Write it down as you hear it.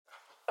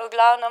V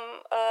glavnem,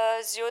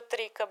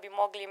 zjutraj, ko bi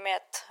mogli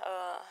imeti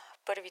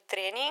prvi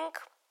trening,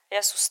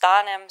 jaz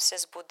vstanem, se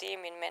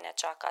zbudim in mene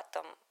čaka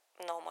tam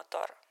nov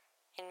motor.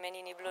 In meni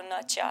ni bilo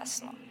nič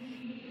jasno.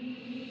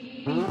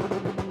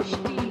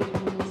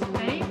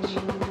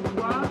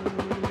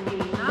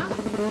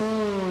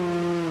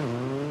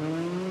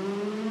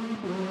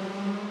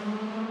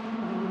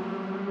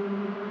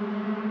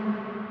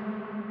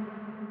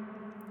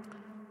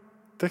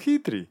 Ta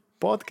hitri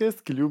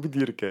podcast, ki ljubi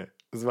dirke.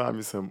 Z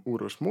vami sem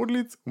Uroš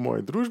Modlic, v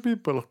moji družbi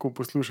pa lahko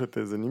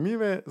poslušate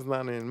zanimive,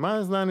 znane in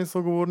manj znane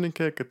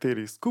sogovornike,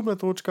 katerih skupna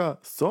točka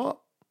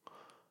so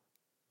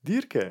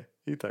dirke.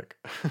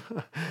 Itak.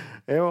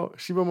 Evo,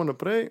 šibamo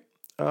naprej.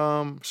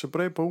 Še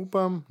prej pa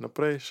upam,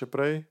 naprej.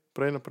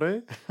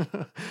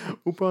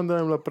 Upam,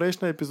 da je bila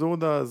prejšnja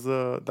epizoda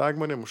z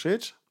Dagmarjem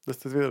všeč, da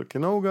ste izvedeli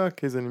kaj novega,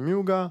 kaj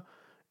zanimivega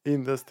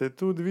in da ste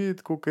tudi vi,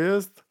 tako kot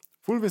jaz,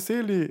 ful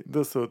veseli,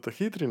 da so ta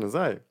hitri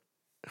nazaj.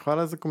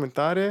 Hvala za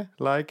komentarje,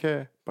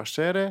 lajke pa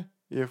šere,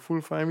 je ful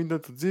fajn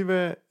videti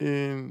odzive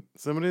in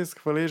sem res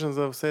hvaležen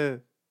za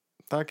vse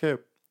take,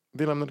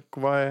 delam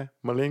narekovaje,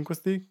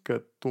 malenkosti,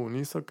 ki to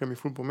niso, ki mi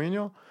ful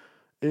pomenijo.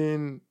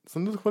 In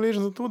sem tudi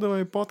hvaležen za to, da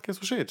vam je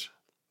podcast všeč.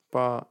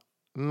 Pa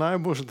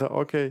najboljš, da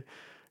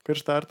kar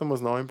štartamo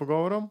z novim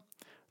pogovorom.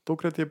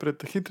 Tokrat je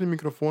pred hitrim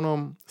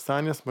mikrofonom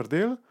Sanja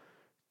Smrdel,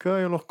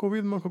 ki jo lahko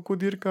vidimo,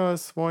 kako dirka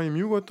s svojim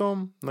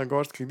jugotom na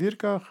gorskih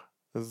dirkah,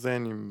 z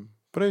enim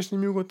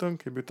prejšnjim jugotom,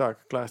 ki je bil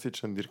tak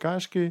klasičen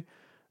dirkaški,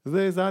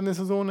 zdaj zadnje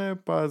sezone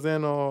pa z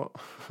eno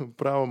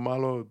pravo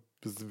malo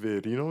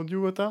zverino od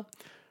jugota,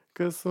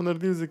 ki so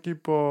naredili z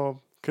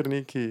ekipo kar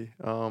nekaj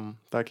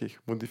takih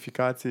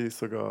modifikacij,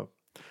 so ga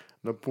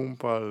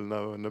napumpali,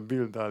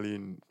 nabildali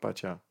in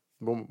pač ja,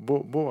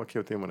 bova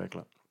kaj o tem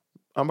rekla.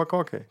 Ampak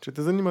če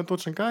te zanima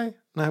točno kaj,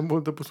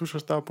 najbolj, da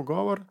poslušaš ta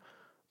pogovor,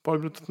 pa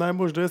bi bilo tudi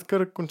najbolj, da jaz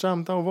kar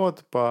končam ta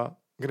uvod, pa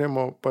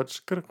gremo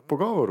pač kar k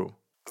pogovoru.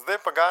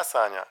 Zdaj pa ga,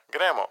 Sanja,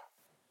 gremo.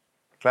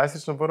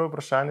 Klasično prvo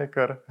vprašanje,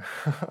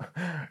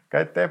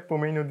 kaj te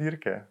pomenijo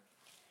dirke?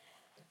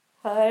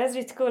 Jaz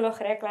bi tako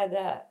lahko rekla,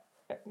 da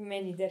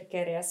meni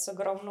dirke res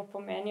ogromno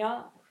pomenijo,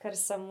 ker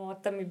sem v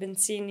temi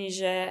bencini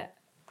že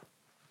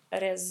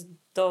res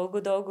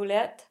dolgo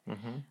let.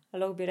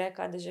 Lahko bi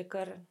rekla, da že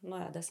kar,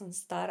 da sem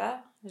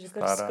stara, že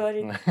kar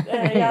skoraj.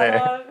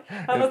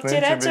 Ampak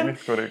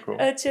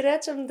če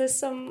rečem, da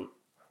sem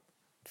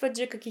pač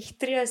že kakih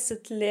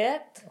 30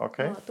 let,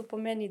 to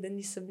pomeni, da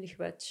nisem glih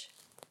več,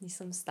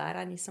 nisem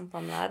stara, nisem pa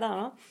mlada,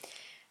 no.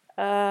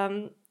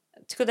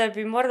 Tako da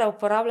bi morala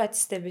uporabljati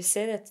te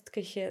besede, tudi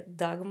ki jih je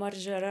Dagmar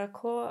že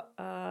rekel,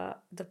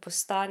 da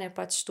postane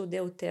pač to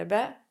del tebe.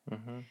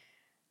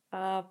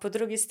 Po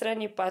drugi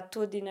strani pa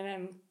tudi, ne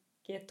vem,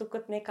 je to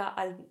kot neka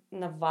ali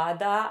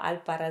navada ali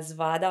pa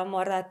razvada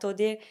morda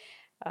tudi,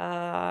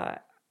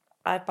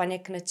 ali pa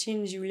nek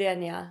način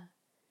življenja.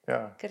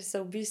 Ja. Ker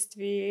se v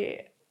bistvu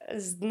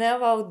z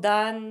dneva v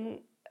dan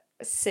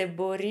se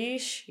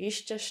boriš,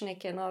 iščeš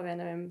neke nove,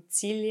 ne vem,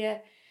 cilje,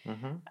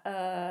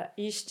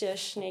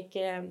 iščeš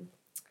neke,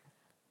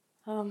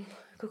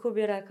 kako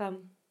bi rekla,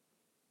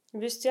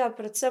 v bistvu ja,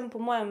 predvsem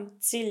po mojem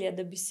cilj je,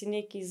 da bi si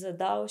nekaj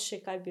zadal še,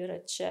 kaj bi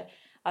reče,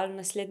 ali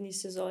v naslednji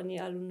sezoni,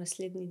 ali v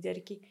naslednji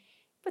dirki.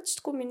 Pač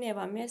tako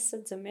mineva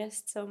mesec za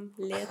mesecem,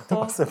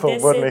 leto,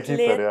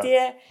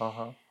 desetletje.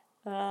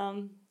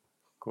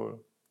 Cool.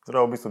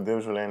 Zdravo, v bistvu del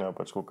življenja,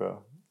 pač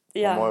kakor po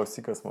moje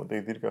vsi, ki smo v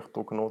teh dirkah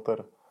toliko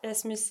noter.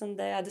 Jaz mislim,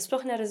 da da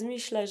sploh ne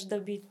razmišljaš, da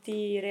bi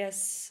ti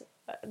res,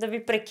 da bi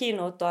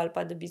prekinil to ali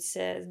pa da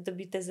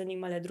bi te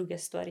zanimale druge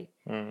stvari.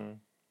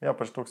 Ja,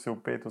 pač toliko si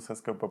vpet vse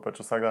skupaj,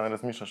 pač vsak dan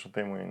razmišljaš o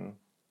tem in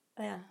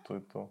to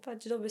je to.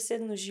 Pač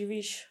dobesedno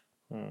živiš.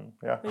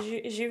 Ja.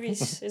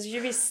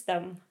 Živiš s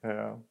tem.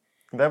 Ja.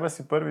 Kdaj pa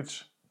si prvič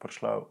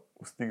prišla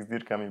v stik z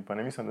dirkami, pa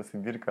ne mislim, da si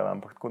dirkala,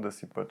 ampak tako, da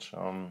si pač,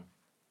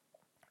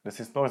 da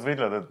si sploh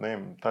izvedela, da ne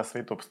vem, ta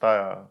svet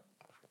obstaja,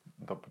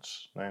 da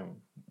pač, ne vem,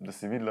 da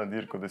si videla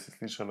dirko, da si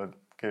slišala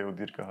kaj o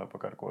dirkah ali pa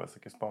karkoli, se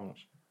kaj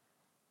spomniš?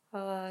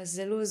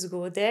 Zelo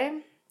zgodaj,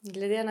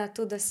 glede na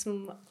to, da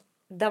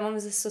imam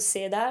za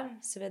soseda,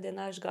 seveda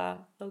našega,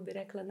 lahko bi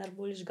rekla,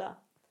 najboljšega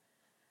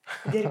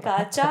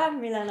dirkača,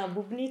 Milana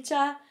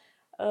Bubniča,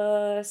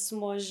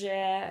 smo že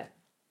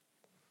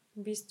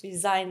v bistvu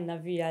zanj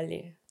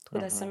navijali.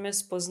 Tako da sem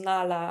jaz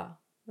spoznala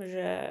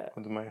že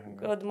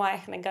od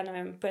majhnega, ne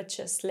vem,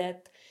 5-6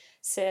 let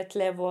se je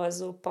tle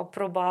vozil, pa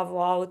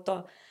probaval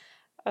avto.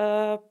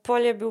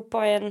 Pol je bil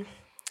pa en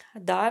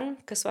dan,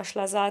 ko sva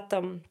šla z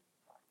atom,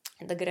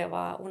 da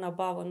greva v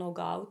nabavo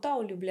novega avta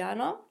v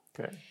Ljubljano.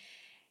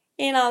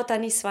 In avta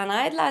nisva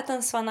našla,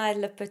 tam sva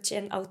našla pač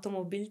en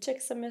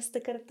avtomobilček, sem jaz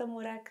takrat temu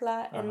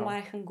rekla, en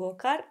majhen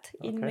gokart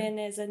in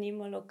mene je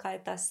zanimalo,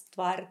 kaj ta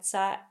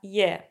stvarca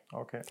je.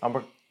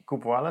 Ampak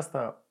kupovala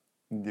sta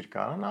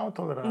dirkalen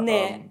avto?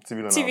 Ne,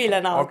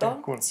 civilen avto.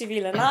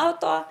 Civilen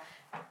avto.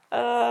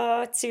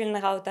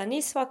 Civilnega avta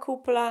nisva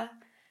kupila,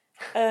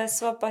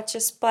 sva pa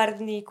čez par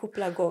dni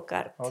kupila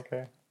gokart.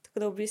 Tako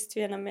da v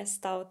bistvu je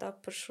namesto avta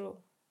prišel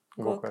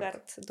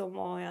gokart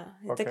domov, ja.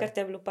 In takrat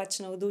je bilo pač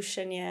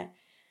navdušenje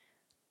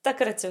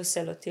takrat se je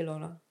vse lotilo.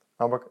 No.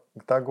 Ampak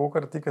ta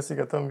gokart, ki si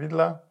ga tam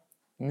videla,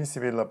 nisi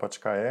vedela pač,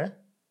 kaj je.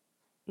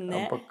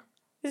 Ne. Ampak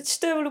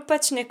To je bilo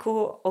pač neko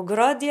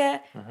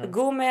ogrodje,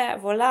 gume,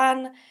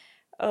 volan,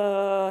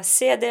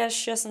 sedež,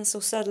 jaz sem se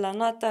usedla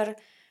noter,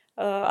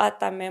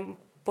 ata me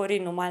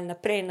porinil malo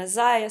naprej,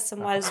 nazaj, jaz sem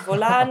malo z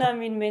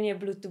volanom in meni je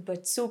bilo tu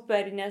pač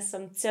super in jaz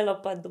sem celo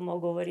pa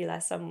domov govorila,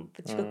 sem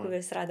pač kako bi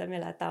jaz rada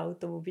imela ta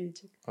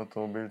avtomobilček.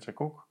 avtomobilček,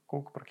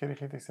 koliko, pri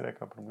katerih letih si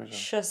rekla približno?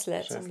 6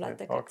 let sem 6 bila let,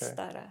 takrat okej.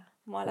 stara,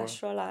 mala Cool.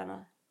 šola. No.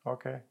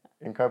 Ok.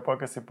 In kaj pa,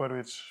 ko si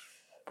prvič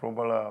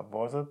probala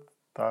voziti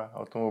ta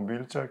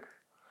avtomobilček?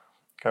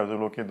 Kaj je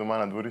bilo, kje doma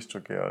na dvorišču,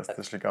 kje ali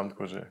ste šli kam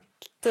tako že?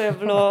 To je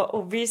bilo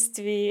v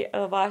bistvu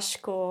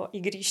vaško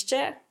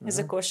igrišče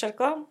za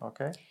košarko.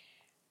 Okay.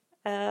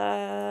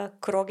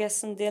 Kroge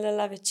sem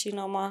delala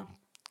večinoma,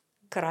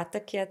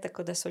 kratek je,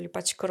 tako da so bili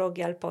pač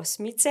krogi ali pa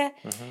osmice.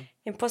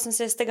 In potem sem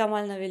se iz tega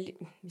malo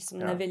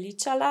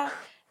naveličala.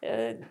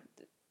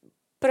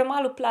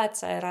 Premalo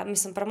placa je,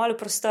 premalo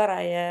prostora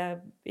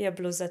je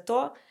bilo za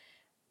to.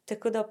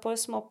 Tako da potem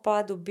smo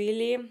pa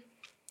dobili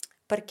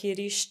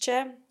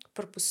parkirišče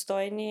pri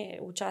Postojni,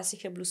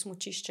 včasih je bilo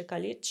smučišče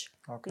Kalič.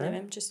 Okay. Ne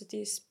vem, če se ti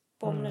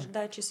spomniš,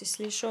 kdaj, če si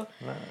slišal.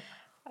 Ne.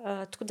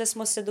 Tako da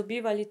smo se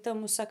dobivali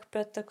tam vsak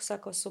petek,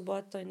 vsako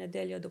soboto in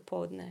nedeljo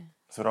dopoldne.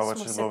 Zrova, Smo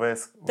če je se bilo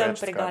Tam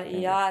več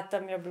pregali. Ja,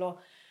 tam je bilo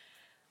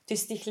v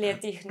tistih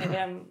letih, ne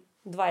vem,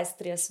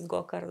 20-30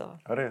 gokardov.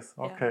 Res,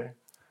 Ja. ok.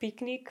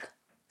 Piknik,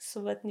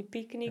 sobotni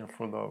piknik, Je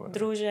ful dobro.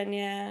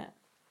 druženje,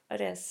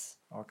 res.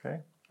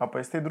 Okay. A pa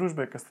iz te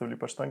družbe, ki ste bili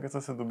pač tam, ki ste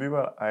se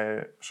dobivali, a je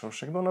šel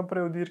še kdo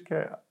naprej v dirke?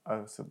 A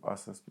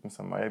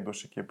je kdo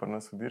še kje pri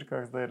nas v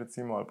dirkah zdaj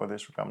recimo, ali pa da je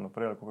šel kam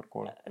naprej ali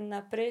kakorkoli?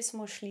 Naprej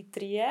smo šli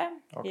trije,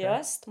 Okej.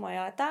 jaz, moj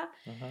ata,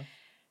 Uh-huh.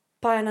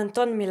 pa en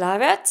Anton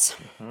Milavec,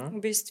 v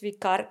bistvu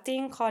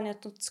karting, on je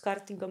tudi s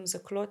kartingom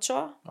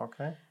zaključil.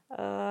 Okay.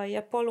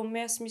 Je pol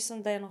vmes,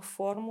 mislim, da je eno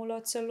formulo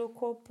celo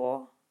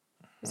kopal.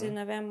 Zdaj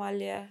ne vem,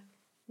 ali je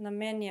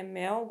namen je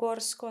imel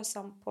gorsko,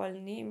 sam pol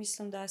ni.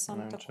 Mislim, da je Ne sam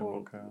vem, če je tako.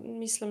 bilo kaj.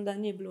 Mislim, da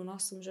ni bilo, no,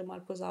 sem že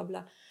malo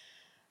pozabila.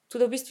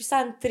 Tudi v bistvu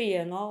sam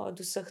trije, no, od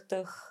vseh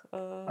teh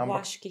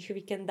vaških,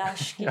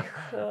 vikendaških.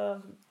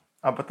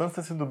 A pa tam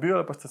ste se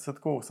dobivali, pa ste se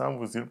tako sam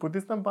vozili po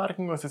tistem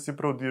parkingu, ali ste si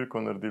prav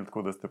dirko naredili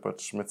tako, da ste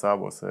pač med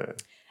sabo se...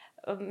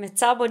 Med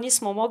sabo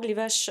nismo mogli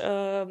več,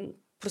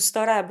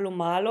 prostora je bilo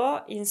malo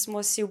in smo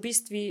si v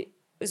bistvu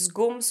z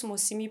gum smo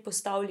si mi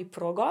postavili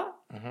progo,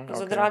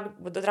 z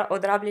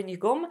odrabljenih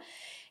gum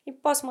in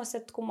pa smo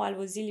se tako malo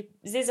vozili.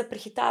 Zdaj za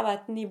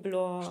prehitavati ni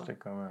bilo,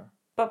 Štekam, ja.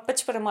 pa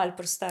pač premalo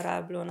prostora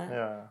je bilo, ne.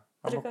 Ja, ja.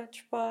 Ampak,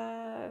 Drugače pa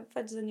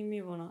pač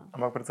zanimivo, no.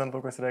 ampak predvsem to,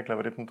 kar si rekla,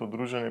 verjetno to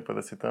druženje, pa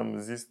da si tam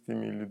z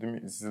istimi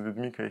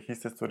ljudmi, ki jih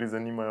iste stvari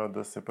zanimajo,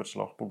 da se pač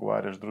lahko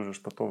pogovarjaš, družiš,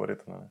 pa to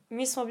verjetno ne.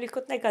 Mi smo bili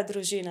kot neka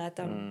družina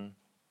tam.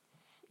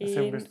 Jaz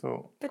sem v In bistvu...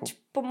 pač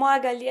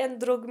pomagali en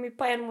drugimi,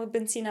 pa enemu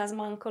bencina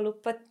zmanjkalo,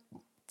 pa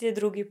ti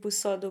drugi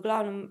posod. V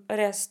glavnem,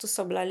 res, tu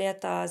so bila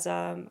leta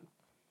za...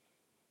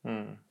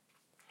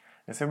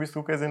 Jaz sem v bistvu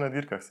tukaj zdaj na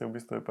dirkah, se v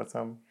bistvu je pač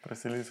sam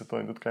preselil se to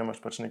in tudi kaj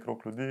imaš pač nek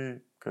krog ljudi,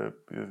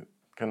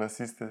 ki nas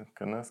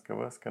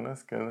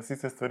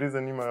iste stvari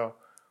zanimajo,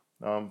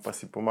 pa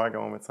si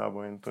pomagamo med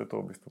sabo in to je to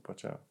v bistvu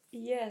pač, ja.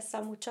 Je,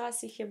 samo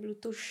včasih je bilo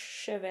tu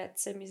še več,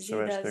 se mi zdi, Še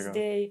več da tega.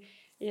 zdaj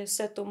je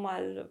vse to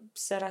malo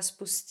se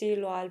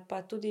razpustilo ali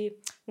pa tudi,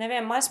 ne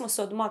vem, malo smo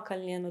se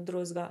odmaknili eno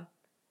drugega.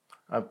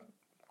 A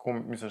ko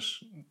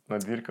misliš na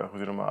dirkah,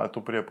 oziroma ali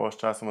to pride pol s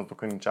časom, zato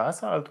ker ni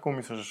časa, ali tako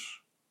misliš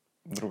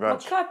Ma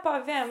drugače? kaj pa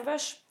vem,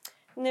 veš,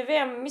 ne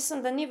vem,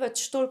 mislim, da ni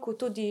več toliko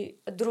tudi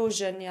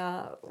druženja.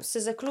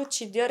 Se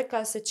zaključi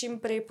dirka, se čim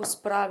prej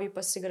pospravi,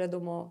 pa se gre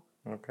domov.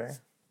 Okay.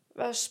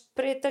 Veš,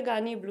 prej tega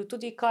ni bilo,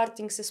 tudi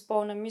karting se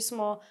spomnim, mi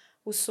smo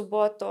v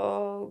soboto,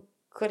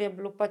 ker je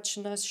bilo pač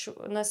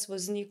nas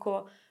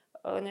voznikov,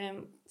 ne vem,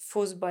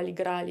 fuzbal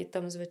igrali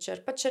tam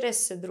zvečer, pač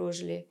res se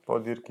družili. Po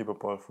dirki pa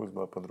pol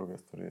fuzbal, pa druge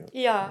stvari.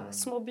 Ja,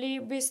 smo bili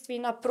v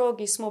bistvu na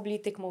progi, smo bili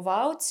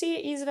tekmovalci,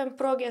 izven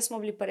proge smo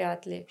bili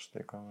prijatelji.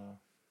 Štekam, ja.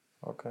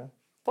 Ok.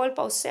 Pol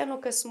pa vseeno,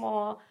 ker smo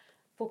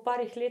po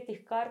parih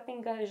letih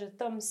kartinga, že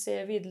tam se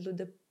je videlo,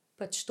 da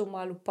pač to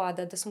malo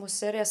pada, da smo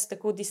se res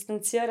tako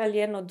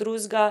distancirali eno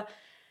drugega,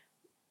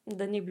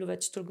 da ni bilo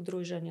več toliko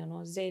druženja,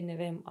 no. Zdaj ne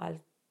vem,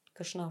 ali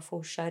kakšna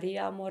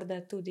fovšarija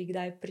morda tudi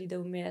kdaj pride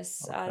vmes,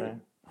 ali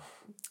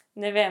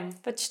ne vem,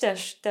 pač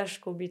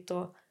težko bi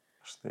to.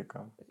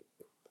 Štekam.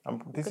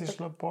 Ampak ti si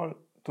šla pol,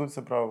 tudi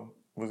se pravi,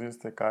 vozili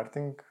ste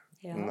karting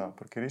Ja. na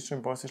parkirišču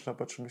in pol si šla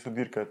pač v bistvu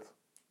dirkat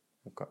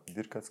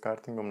s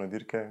kartingom na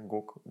dirke,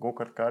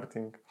 go-kart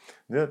karting.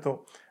 Zdaj je to,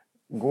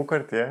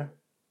 go-kart je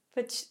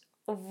Pač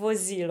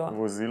vozilo.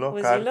 vozilo,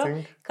 Vozilo.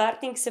 karting.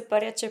 Karting se pa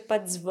reče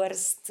pač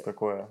zvrst.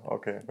 Tako je,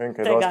 ok. Vem,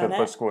 kaj je Tega, doskrat ne.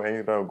 pač tako,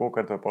 eni pravijo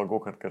go-kart, pa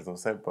go-kart, ker za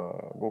vse, pa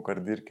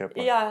go-kart dirke. Pa,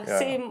 Ja,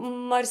 sej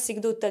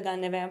marsikdo tega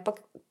ne ve,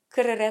 ampak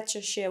kar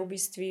rečeš je v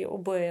bistvu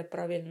oboje je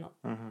pravilno.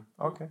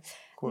 Ok,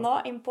 cool. No,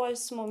 in pol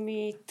smo mi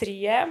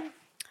trije,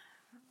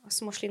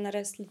 smo šli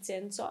narediti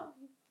licenco,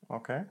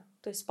 Ok,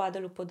 to je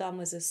spadalo pod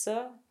AMZS,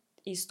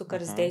 isto,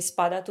 kar zdaj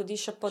spada tudi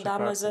še pod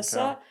AMZS.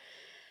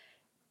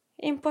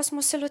 In pa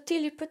smo se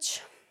lotili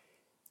pač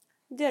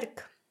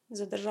dirk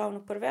za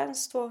državno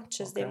prvenstvo,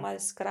 če zdaj malo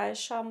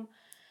skrajšam.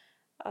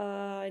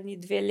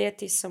 2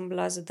 leti sem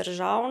bila za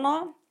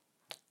državno,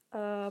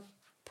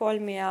 pol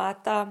mi je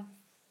ata,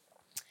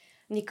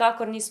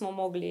 nikakor nismo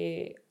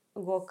mogli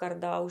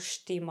gokarda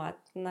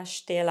uštimati,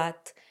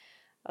 naštelati.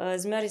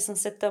 Zmeraj sem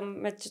se tam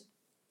med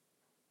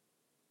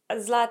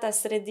zlata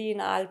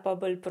sredina ali pa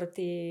bolj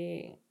proti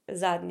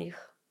zadnjih,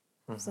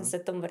 sem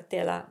se tam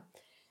vrtela.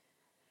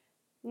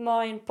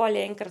 No, in pol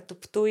je enkrat v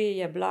Ptuju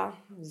je bila,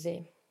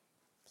 zdaj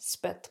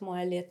spet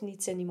moje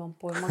letnice, nimam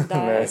pojma,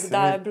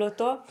 kdaj je bilo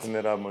to. Ne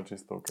rabimo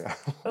čisto, ok.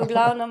 V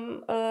glavnem,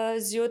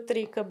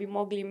 zjutraj, ko bi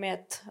mogli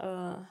imeti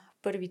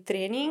prvi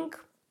trening,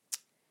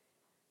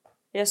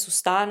 jaz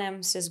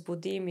vstanem, se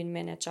zbudim in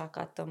mene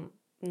čaka tam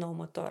nov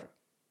motor.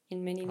 In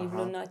meni ni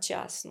bilo nič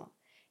jasno.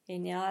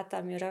 In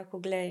ata mi je rekel,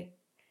 glej,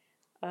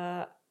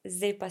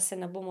 zdaj pa se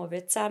ne bomo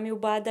več sami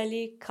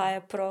ubadali, kaj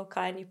je prav,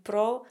 kaj ni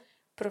prav,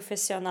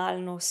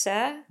 profesionalno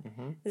vse,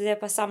 zdaj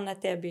pa sam na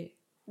tebi,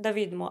 da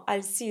vidimo,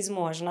 ali si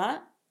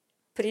zmožna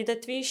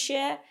prideti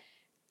višje,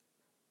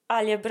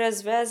 ali je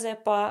brez veze,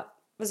 pa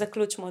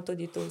zaključimo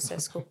tudi tu vse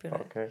skupaj.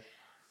 Okay.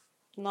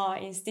 No,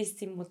 in s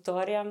tistim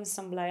motorjem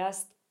sem bila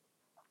jaz,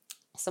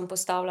 sem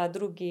postavila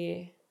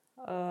drugi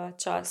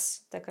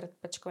čas, takrat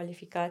pač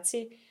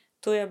kvalifikacij.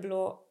 To je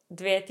bilo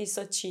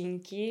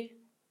 2000-inki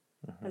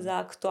za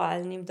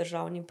aktualnim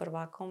državnim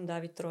prvakom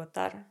David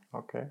Rotar.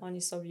 Okay.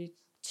 Oni so bili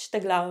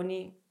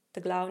glavni.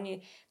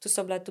 Tu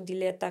so bila tudi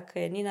leta, ko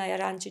je Nina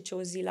Jarančič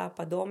vozila,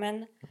 pa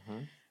Domen.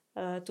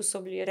 Tu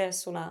so bili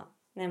res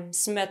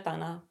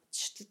smetana,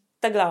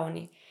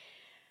 glavni.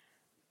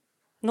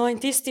 No, in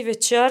tisti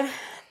večer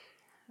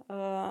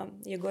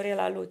je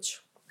gorela luč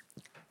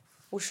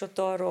v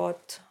šotoru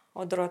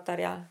od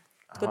Rotarja.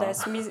 Tako da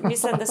jaz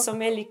mislim, da so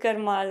imeli kar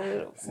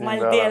malo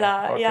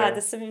dela, ja,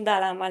 da sem jim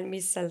dala malo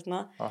misliti,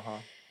 no.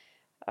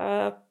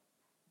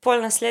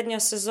 Pol naslednjo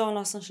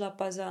sezono sem šla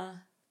pa za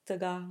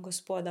tega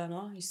gospoda,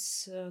 no,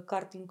 iz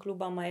karting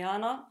kluba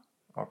Majano.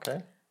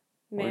 Okay.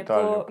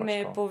 Me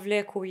je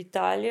povlekel v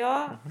Italijo.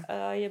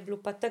 Je bilo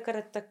pa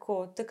takrat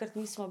tako, takrat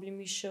nismo bili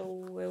mi še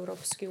v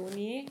Evropski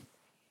uniji.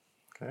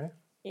 Okay.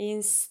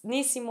 In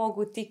nisi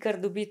mogel ti kar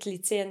dobiti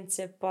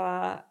licence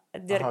pa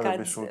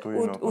dirkati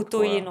v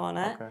tujino,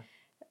 ne. Okay.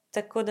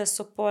 Tako da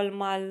so pol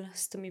malo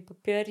s temi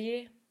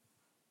papirji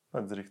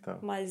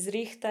malo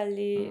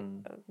zrihtali,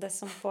 da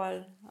sem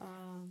pol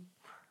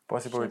pa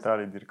si po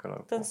Italiji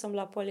dirkala? Tam sem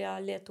bila pol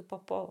leto pa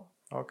pol.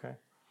 Okay.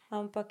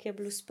 Ampak je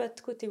bilo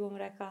spet, kot ti bom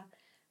rekla,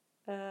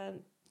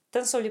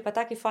 tam so bili pa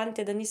taki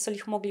fantje, da niso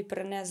jih mogli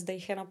prenesti, da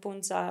jih ena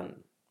punca.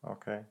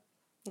 Okay.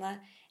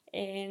 Ne?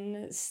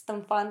 In s tem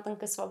fantom,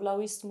 ki sva bila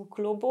v istem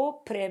klubu,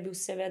 prej je bil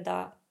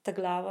seveda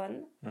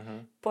ta-glaven,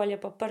 pol je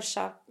pa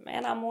prišla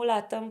ena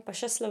mula tam, pa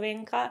še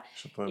Slovenka.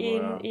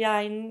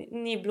 In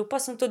ni bilo. Pa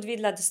sem tudi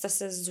videla, da sta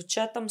se z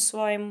očetom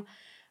svojim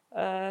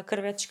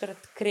kar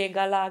večkrat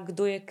kregala,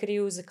 kdo je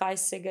kriv, zakaj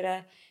se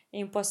gre.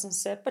 In pa sem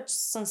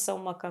se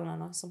umaknila,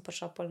 no, sem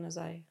prišla pol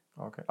nazaj.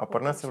 Okay. A pri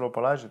nas je bilo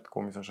pa lažje,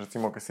 tako misliš,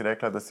 recimo, ko si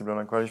rekla, da si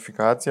bila na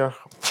kvalifikacijah,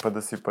 pa da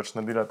si pač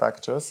naredila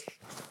tak čas.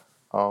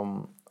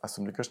 A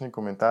so bili kakšni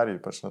komentarji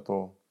pač na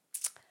to?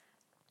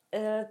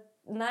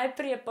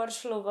 Najprej je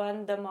prišlo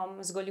ven, da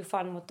imam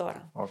zgoljufan motor.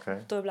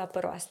 Okay. To je bila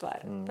prva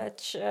stvar.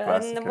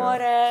 Ne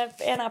more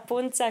ena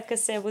punca, ki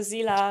se je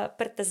vozila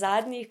pri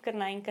zadnjih, kar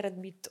naenkrat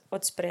biti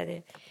od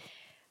spredi.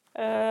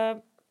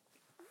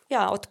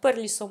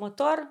 Odprli so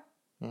motor,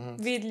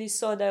 videli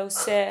so, da je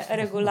vse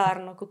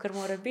regularno, kakor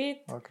mora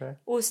biti. Okay.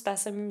 Usta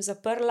sem jim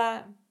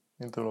zaprla.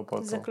 In to je bilo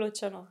pa to.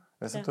 Zaključeno.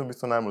 Jaz sem to v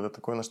bistvu najbolj, da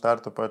takoj na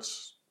štartu pač,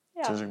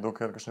 če že kdo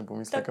kakšne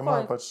pomisleke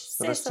ima, pač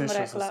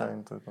razčišča se vse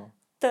in to je to.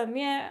 Tam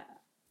je,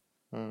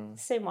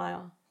 vse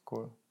imajo.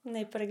 Cool.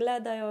 Naj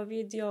pregledajo,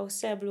 vidijo,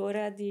 vse je bilo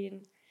uredi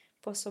in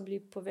pa so bili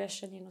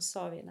povešeni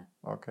nosovi.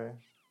 Okay.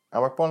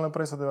 Ampak pol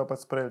naprej so tega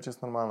pač sprejeli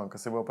čisto normalno, ker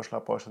se bo pa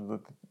šla še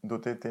do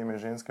te teme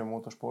ženske v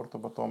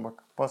motošportu, pa to,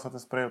 ampak pa so te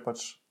sprejeli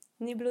pač.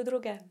 Ni bilo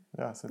druge.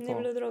 Ja, se to. Ni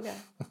bilo druge.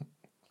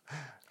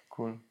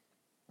 Cool.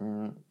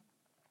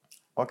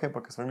 Ok,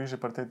 pa ko smo bili že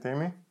pri tej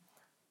temi,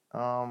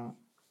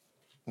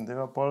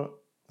 deva pol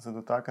se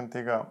dotaknem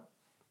tega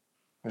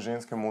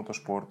ženske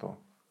motošportu.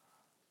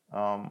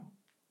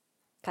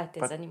 Kaj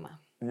te zanima?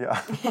 Ja,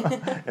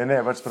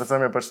 ne, pač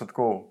predvsem je pač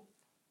tako,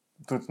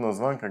 tudi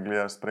zvenka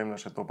gledaš,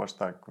 spremljaš je to pač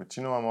tak,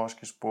 večinoma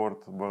moški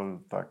šport,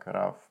 bolj tak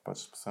raf,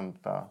 pač sem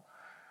ta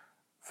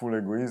ful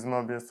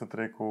egoizma, bi jaz tudi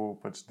rekel,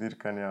 pač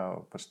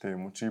dirkanja, pač te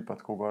moči pa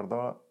tako gor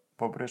dol,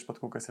 pa priješ pa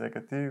tako, kaj si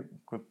rekel ti,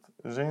 kot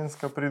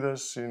ženska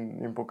prideš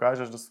in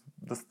pokažeš,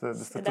 da ste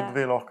tudi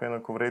dve lahko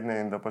enakovredni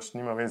in da pač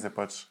nima veze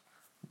pač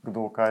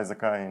kdo, kaj,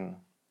 zakaj in.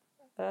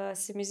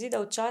 Se mi zdi,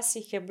 da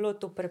včasih je bilo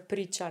to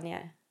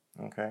prepričanje.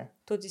 Okay.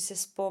 Tudi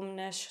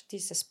ti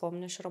se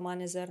spomniš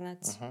Romane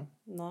Zrnec.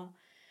 No.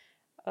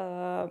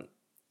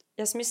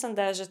 Jaz mislim,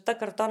 da je že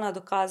takrat ona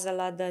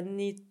dokazala, da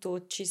ni to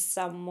čisto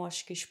sam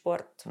moški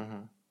šport.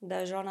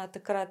 Da je že ona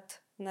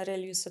takrat na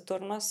reliju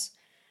Saturnus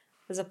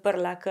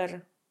zaprla kar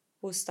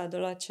usta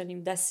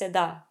določenim, da se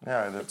da.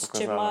 Ja, da je Pač,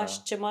 pokazala.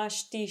 če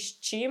imaš ti s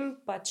čim,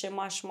 pa če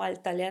imaš malo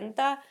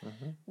talenta,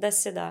 da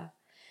se da.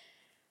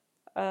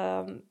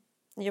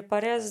 Je pa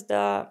res,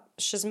 da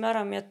še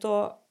zmeraj je to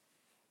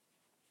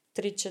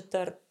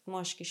 3/4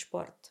 moški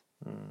šport.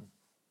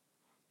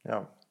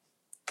 Ja.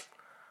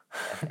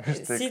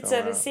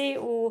 Sicer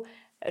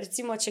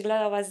recimo, če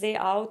gledava zdaj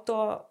avto,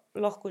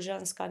 lahko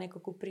ženska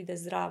nekako pride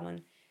zraven.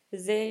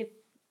 Zdaj,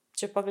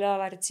 če pa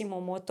gledava recimo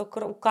v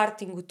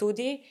kartingu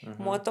tudi,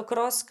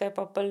 motocross, ki je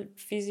pa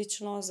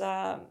fizično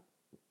za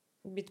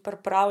biti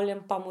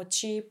pripravljen, pa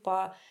moči,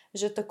 pa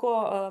že tako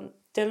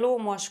telo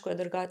moško je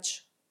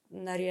drugače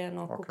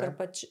narejeno, kakor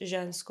pač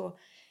žensko.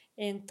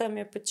 In tam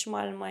je pač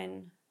malo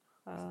manj.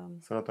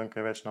 Seveda tam,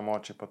 kaj več na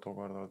moči, pa to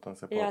gor, tam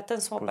se Ja, tam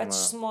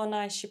smo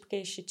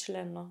najšibkejši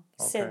člen, no.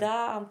 Se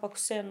da, ampak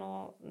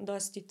vseeno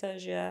dosti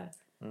težje,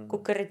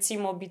 kakor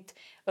recimo biti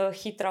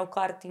hitra v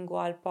kartingu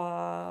ali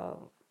pa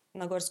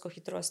na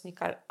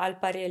gorskohitrostnik ali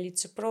pa reli.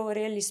 Čeprav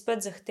reli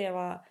spet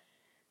zahteva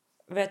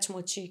več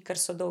moči, ker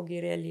so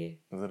dolgi reli.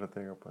 Zaradi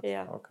tega pač.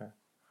 Ja.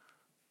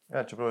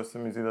 Ja, čeprav se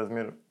mi zdi, da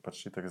zmer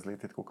pač itak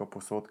zletiti kakor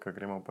posod, ker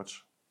gremo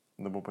pač,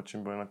 da bo pač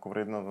čim bolj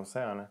enakovredno za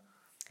vse, a ne.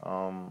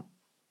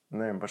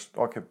 Ne vem, pač,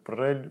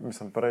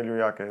 prelju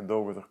jake je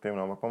dolgo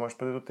zahtevno, ampak pa imaš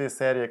pa tudi te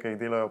serije, ki jih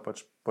delajo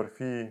pač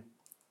Parfi,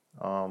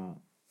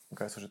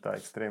 kaj so že ta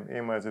Extreme,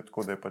 imajo zdaj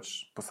tako, da je pač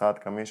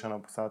posadka, mešana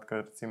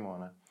posadka, recimo,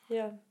 ne.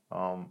 Ja.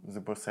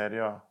 Zdaj pa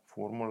serija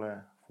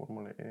Formule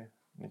E,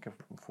 neka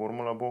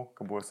formula bo,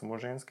 ki bojo samo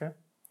ženske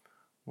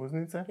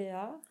voznice.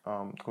 Ja.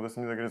 Tako da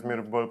se mi da gre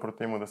zmer bolj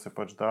proti temu, da se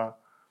pač da,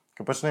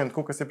 ker pač ne vem,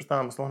 tako, ko si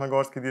predstavljam, sploh na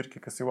gorski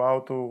dirki, ko si v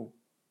avtu,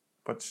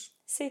 pač.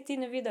 Sej ti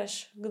ne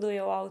vidiš, kdo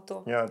je v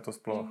avtu. Ja, to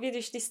sploh.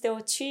 Vidiš tiste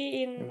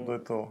oči in kdo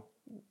je to?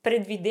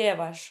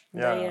 Predvidevaš,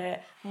 da je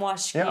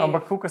moški. Ja,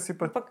 ampak ko si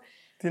pa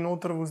ti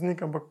noter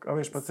voznik, ampak a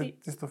veš, pa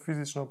tisto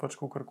fizično pač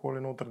kakorkoli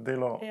noter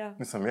delo,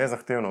 mislim, je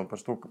zahtevno,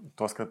 pač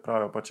to skrat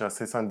pravijo, pač ja,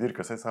 sej sam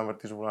dirka, sej sam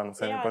vrtiš volan,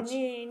 vse pač.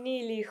 Ni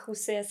lih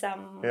vse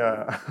sam,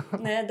 Ja.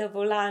 ne, da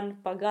volan,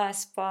 pa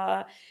gas,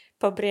 pa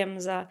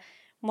bremza.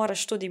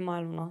 Moraš tudi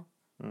malo, no,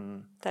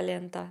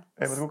 talenta.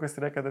 Tako, ko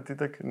si rekel, da ti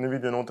tak ne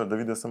vidijo noter, da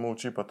vidijo samo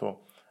oči pa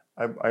to.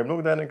 A je bilo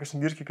kdaj na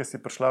kakšni dirki, ki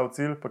si prišla v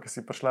cilj, pa ki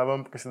si prišla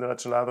ven, pa ki si dala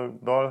čelado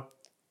dol,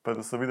 pa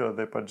da so videli,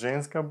 da je pa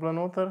ženska bila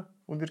noter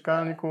v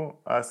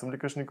dirkalniku, a so bili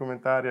kakšni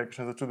komentarji,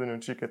 kakšne začudene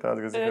oči, kaj ta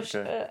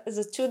zgazirke?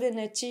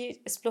 Začudene oči,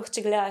 sploh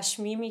če gledaš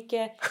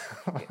mimike,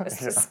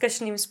 s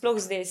kakšnim, sploh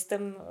zdaj s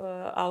tem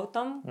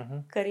avtom,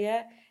 kar je,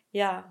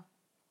 ja,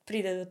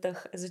 pride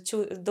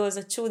do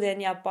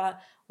začudenja, pa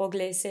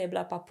oglej, se je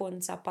bila pa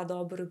punca, pa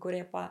dobro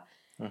gre, pa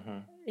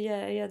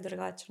je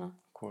drugačno.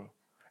 Cool.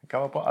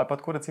 Ali pa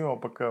tako recimo,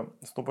 pa ko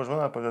stopaš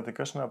ven, pa da ti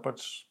kakšna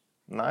pač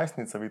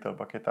najstnica vidi, ali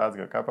pa kaj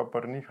tazga, kaj pa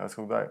pri njih, ali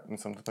so kdaj,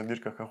 mislim, tudi na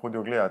dirkah, ki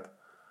hodijo gledat.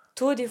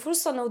 Tudi, ful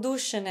so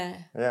navdušene.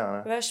 Ja,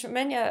 ne. Veš,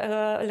 meni je,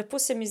 lepo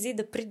se mi zdi,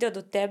 da pridejo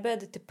do tebe,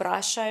 da te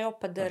vprašajo,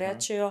 pa da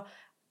rečejo,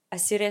 a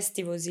si res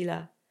ti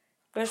vozila.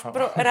 Veš,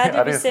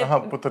 radi bi se.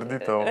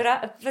 Potrditev.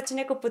 Pač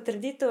neko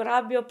potrditev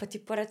rabijo, pa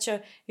ti porečejo,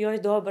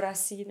 joj, dobra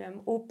si, ne vem,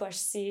 upaš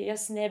si,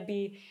 jaz ne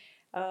bi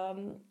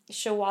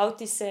šel v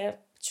avti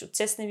v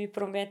cestnimi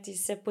prometi,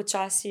 se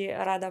počasi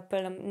rada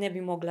peljem, ne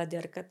bi mogla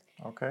dirkati.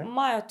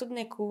 Imajo tudi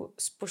neko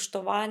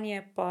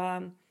spoštovanje, pa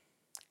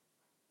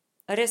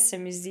res se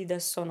mi zdi, da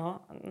so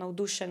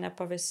navdušene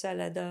pa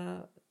vesele,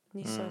 da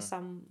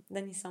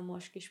ni samo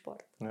moški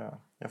šport. Ja,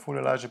 ful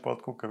je lažje pa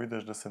tako, ko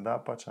vidiš, da se da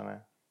pač, a ne.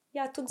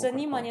 Ja, tudi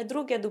zanimanje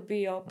druge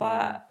dobijo,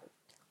 pa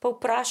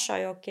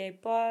vprašajo kaj,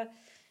 pa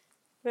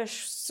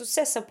veš,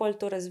 vse se pol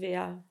to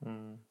razvija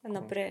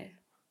naprej.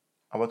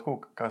 Ampak tako,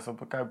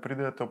 kaj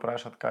pridejo te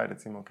vprašati, kaj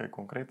recimo, kaj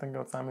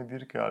konkretnega od same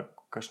dirke, ali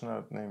kakšna,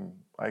 ne vem,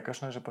 a je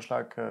kakšna že prišla,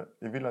 ki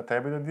je videla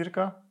tebi, da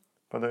dirka,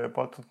 pa da je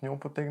pa tudi njo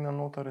potegnila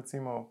noter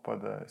recimo, pa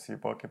da si ji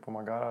pol kaj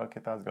pomagala, ali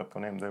kaj tazga, pa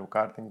ne vem, da je v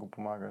kartingu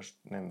pomagaš,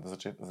 ne vem, da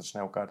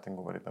začne v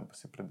kartingu verjetno, pa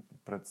si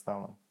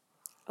predstavljam.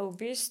 V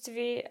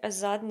bistvu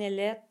zadnje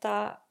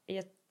leta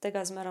je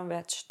tega zmeraj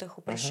več, teh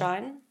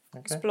vprašanj,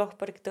 sploh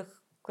prek teh,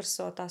 ker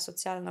so ta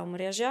socialna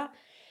omrežja.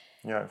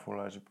 Ja, je ful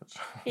lažje pač.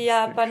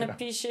 Ja, pa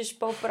napišeš,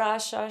 pa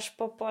vprašaš,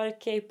 pa pol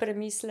kaj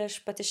premisliš,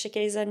 pa te še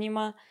kaj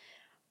zanima.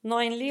 No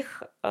in lih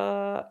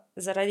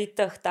zaradi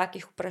teh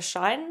takih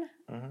vprašanj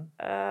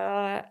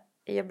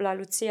je bila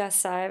Lucija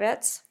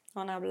Sajevec,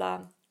 ona je bila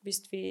v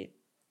bistvu,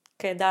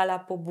 ki je dala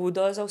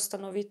pobudo za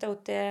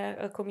ustanovitev te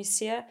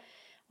komisije,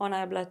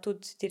 ona je bila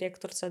tudi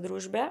direktorica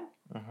družbe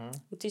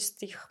v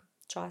tistih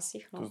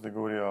časih. Tu zdaj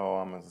govorijo o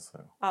AMZS.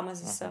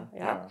 AMZS,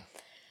 ja.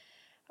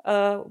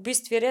 V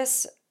bistvu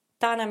res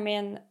ta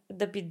namen,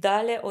 da bi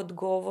dale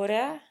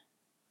odgovore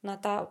na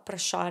ta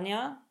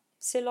vprašanja,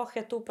 se lahko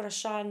je to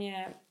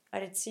vprašanje,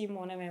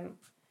 recimo, ne vem,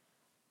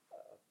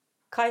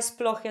 kaj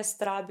sploh jaz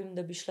rabim,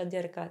 da bi šla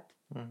dirkat.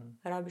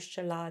 Rabiš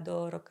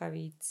čelado,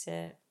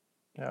 rokavice,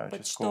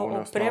 pač to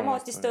opremo,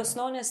 tiste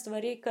osnovne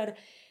stvari, ker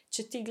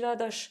če ti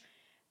gledaš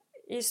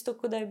isto,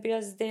 kot da bi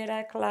jaz zdaj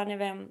rekla, ne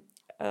vem,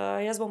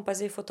 jaz bom pa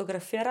zdaj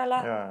fotografirala,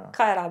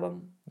 kaj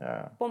rabim?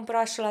 Bom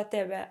vprašala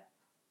tebe,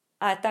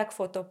 a je tak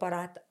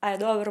fotoaparat, a je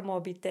dober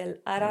mobitel,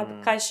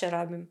 kaj še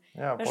rabim.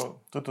 Ja, Veš,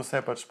 tudi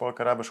vse pač,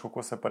 kar rabiš,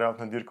 kako se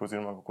prijaviti na dirko,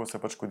 oziroma kako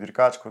se pač kot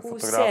dirkač, kot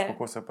fotograf, Vse.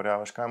 kako se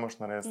prijaviš, kaj moraš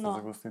narediti, No.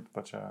 zagostiti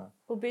pač.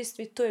 V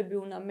bistvu to je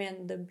bil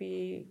namen, da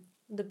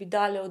bi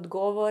dali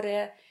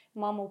odgovore.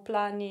 Imamo v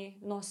plani,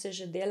 no se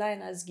že dela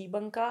ena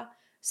zgibanka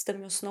s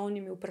temi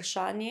osnovnimi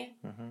vprašanji,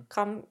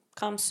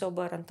 kam se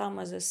obrnem, tam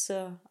AZS,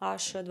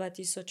 AŠ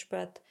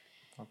 2005.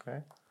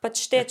 Okay.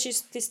 Pač te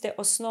čisto tiste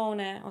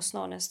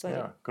osnovne stvari.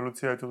 Ja, ker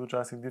Lucija je tudi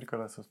včasih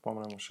dirkala, se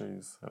spomnimo še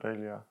iz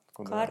Relija.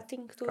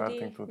 Karting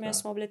tudi, mi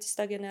smo bili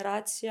tista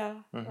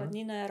generacija,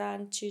 Nina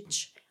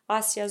Jarančič,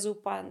 Asja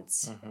Zupanc,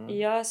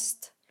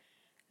 jaz,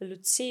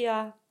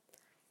 Lucija,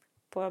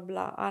 pa je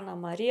bila Ana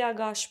Marija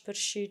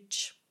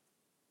Gašperšič.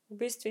 V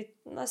bistvu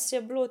nas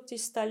je bilo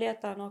tista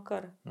leta, no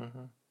kar.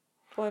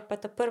 Pa je pa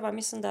ta prva,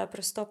 mislim, da je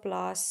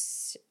prestopila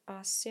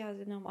Asja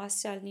ali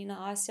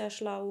Nina Asja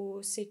šla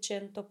v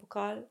Sečento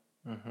pokal.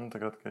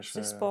 Takrat, ko je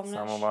še spomniš?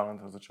 samo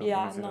Valentov začel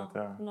organizirati.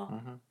 Ja,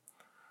 no.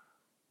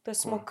 Da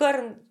smo kar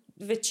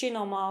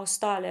večinoma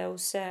ostale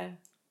vse.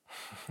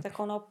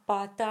 Tako no,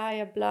 pa ta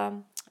je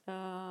bila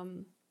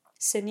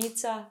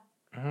Senica,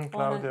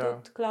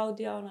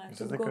 Klaudija, ona je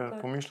tudi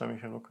gokar. Pomišljam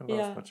jih je bilo kar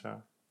dosti, pač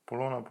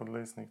Polona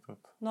Podlesnik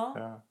tudi. No.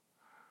 Ja.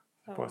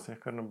 Pa se jih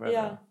kar nobene.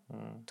 Ja,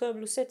 to je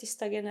bila vse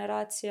tista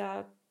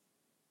generacija,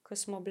 ko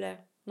smo bile,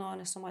 no,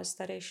 one so malo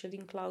starejše,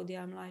 edin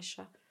Klaudija je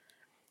mlajša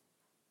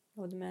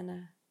od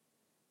mene.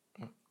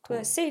 To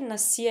je, sej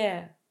nas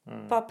je,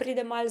 pa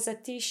pride malo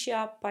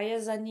zatišja, pa je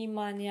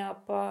zanimanja,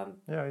 pa...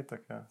 Ja,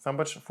 itak, ja. Sam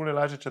pač ful je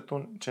lažje,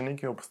 če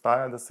nekaj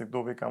obstaja, da se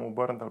kdo ve kam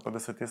obrniti, ali pa da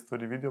se te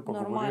stvari vidijo, pa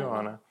govorijo,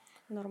 a ne?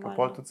 Normalno.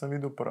 Pol tudi sem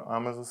videl pri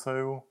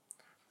AMZS-ju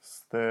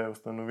ste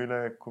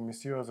ustanovile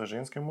komisijo za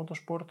ženske v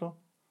motošportu.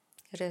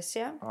 Res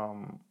je.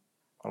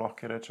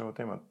 Lahko reče o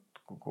tem,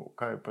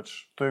 kaj pač,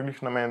 to je glih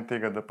namen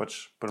tega, da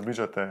pač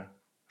približate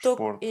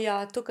šport.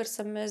 Ja, to, kar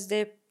sem jaz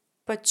zdaj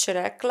pač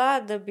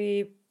rekla, da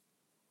bi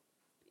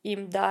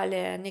jim dali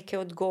neke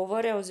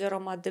odgovore,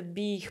 oziroma da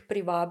bi jih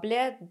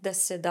privabili, da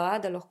se da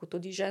lahko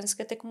tudi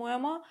ženske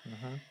tekmujemo.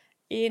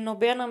 In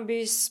obenem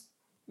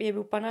je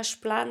bil pa naš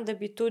plan, da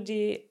bi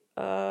tudi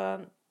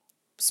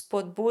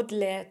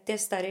spodbudili te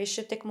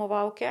starejše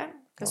tekmovalke,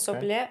 ki so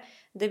bile,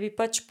 da bi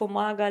pač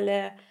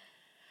pomagale,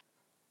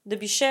 da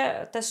bi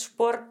še ta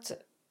šport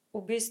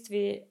v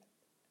bistvu,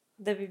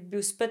 da bi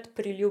bil spet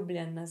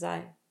priljubljen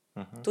nazaj.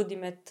 Tudi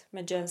med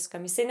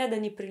ženskami. Sej ne, da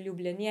ni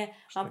priljubljen, je,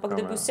 ampak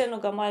da bi vseeno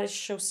ga malo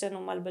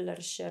bolj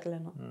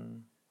razširjeno.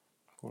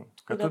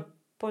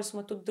 Pol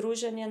smo tudi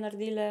druženje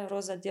naredili,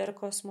 Roza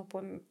dirko smo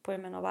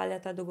poimenovali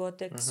ta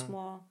dogodek,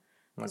 smo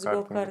z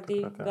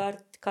gokardi,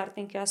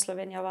 karting, ja,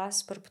 Slovenija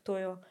vas pri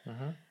Ptuju.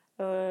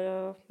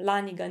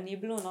 Lani ga ni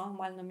bilo, no,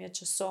 malo nam je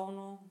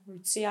časovno,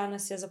 Lucija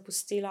nas je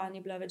zapustila,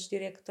 ni bila več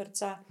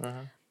direktorica,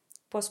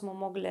 pa smo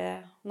mogli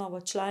novo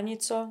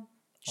članico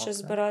še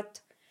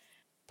zbrati,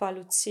 pa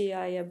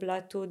Lucija je bila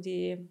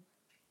tudi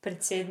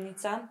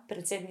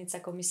predsednica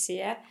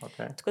komisije,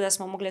 tako da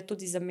smo mogli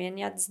tudi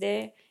zamenjati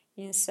zdaj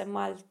in se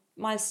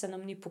malo se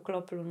nam ni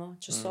poklopilo, no,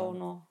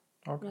 časovno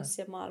nas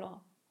je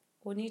malo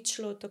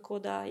uničilo, tako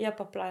da je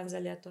pa plan za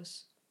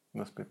letos.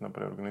 Da spet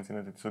naprej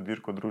organizirati so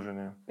dirko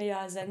druženje.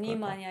 Ja,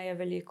 zanimanja je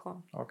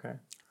veliko.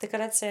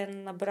 Takrat se je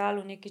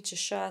nabralo nekaj čez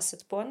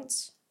 60 punc,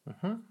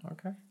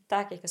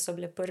 take, ki so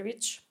bile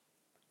prvič,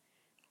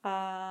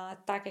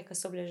 take, ki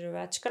so bile že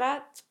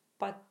večkrat,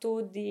 pa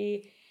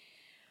tudi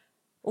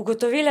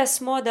ugotovili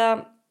smo,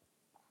 da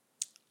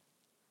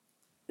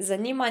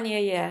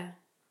zanimanje je,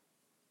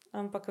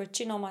 ampak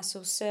večinoma se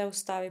vse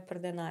ustavi pri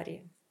denarju.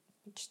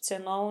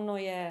 Cenovno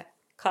je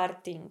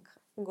karting,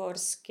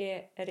 gorski,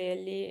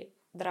 reli,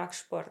 drag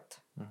šport.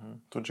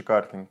 Tudi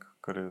karting,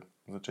 kar je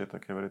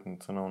začetek, je verjetno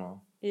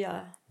cenovno.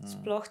 Ja,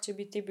 sploh, če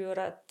bi ti bil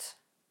rad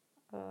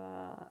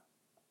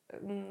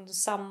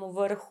sam v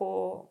vrhu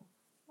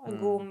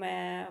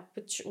gume,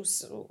 pač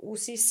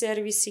vsi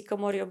servisi, ki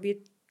morajo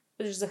biti,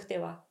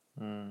 zahteva,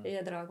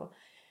 je drago.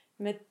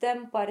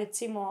 Medtem pa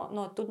recimo,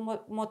 no, tudi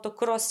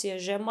motocross je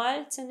že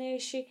malo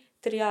cenejši,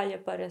 trial je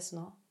pa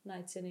resno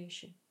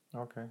najcenejši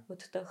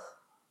od teh.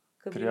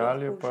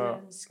 Trial je pa,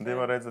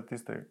 deva reči za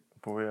tiste,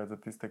 povedati za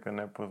tiste, ki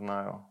ne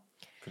poznajo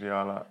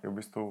triala, je v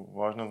bistvu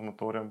vožnja z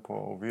motorjem po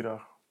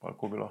ovirah, pa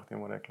kako bi lahko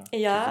temu rekla?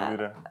 Ja,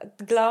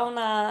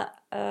 glavna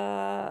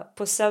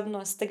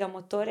posebnost tega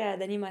motorja je,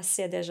 da nima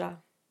sedeža.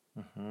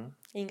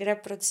 In gre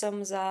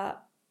predvsem za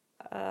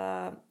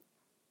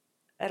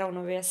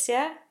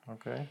ravnovesje.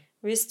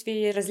 V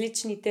bistvu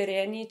različni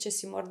tereni, če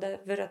si morda,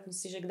 verjetno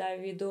si že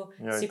kdaj videl,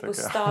 si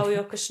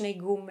postavijo kakšne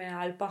gume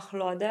ali pa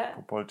hlode.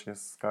 Pa pol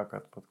čez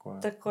skakati pa tako.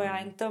 Tako ja,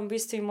 in tam v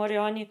bistvu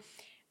morajo oni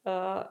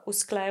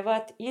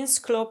usklajevati in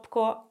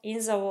sklopko,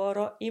 in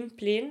zavoro, in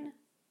plin,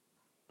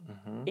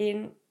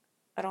 in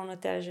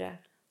ravnotežje.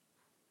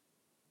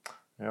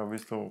 Ja, v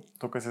bistvu,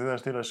 to, kar si zdaj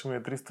naštela, še mi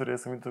je 300,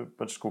 jaz sem videl,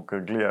 pač, ko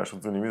gledaš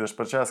od zunaj, vidiš,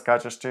 pač ja,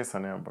 skačeš česa,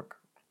 ne, ampak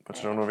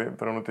pač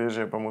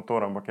ravnotežje je pa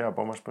motor, ampak ja,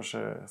 pa imaš pa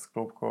še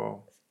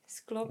sklopko.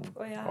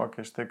 Sklopko, ja.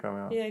 Ok, štekam,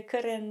 ja. Je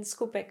kar en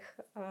skupek.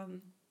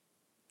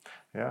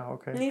 Ja,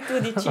 ok. Ni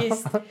tudi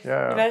čist. Ja,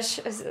 ja. Veš,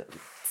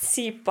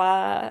 si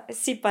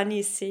pa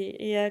nisi,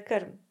 je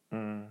kar.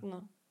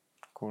 No.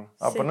 Cool.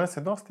 A pri nas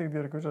je dosti teh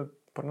dirk, že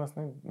pri nas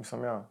ni,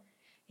 mislim, ja.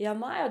 Ja,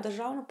 imajo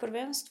državno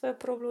prvenstvo je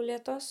probalo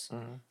letos.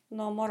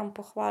 No, moram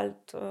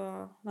pohvaliti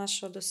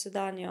našo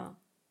dosedanjo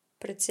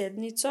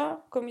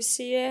predsednico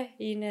komisije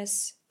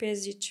Ines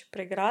Pezič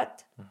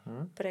Pregrad,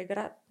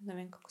 ne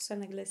vem, kako se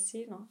ne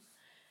glasi, no.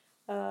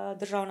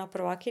 Državna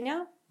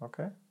prvakinja, Ok,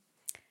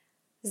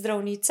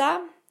 zdravnica,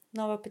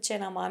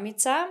 novopečena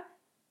mamica,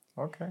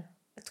 ok.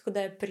 tako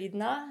da je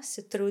pridna,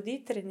 se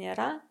trudi,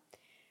 trenira.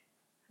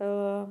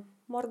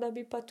 Morda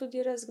bi pa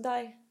tudi res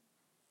kdaj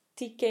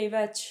ti kaj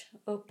več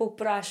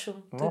povprašal,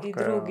 tudi Lahko,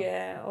 ja. druge,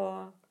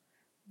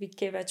 bi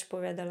kaj več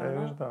povedala. Ja,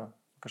 No? veš, da.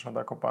 Kakšno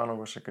tako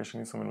panogo še, kaj še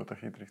niso imeli v teh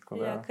hitrih, tako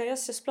da Ja, ja. ker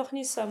jaz se sploh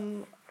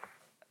nisem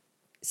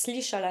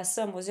slišala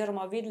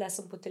oziroma videla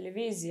sem po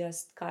televiziji,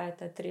 kaj je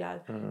ta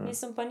trial.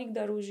 Nisem pa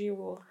nikdar v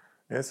živo.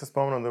 Jaz se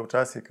spomnim, da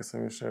včasih, ko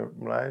sem bil še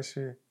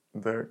mlajši,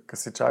 da ko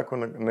si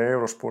čakal na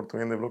Eurošportu,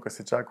 vem, da je bilo, ko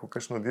si čakal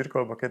kakšno dirko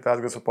ali pa kaj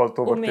takega, so pol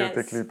to vrteli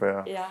te klipe,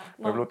 ja. Ja,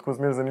 Pa je bilo tako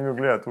zmeraj zanimivo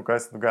gledati, kaj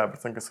se dogaja,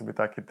 predvsem, ker so bili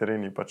taki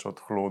tereni, pač od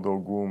hlodov,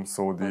 gum,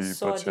 sodi,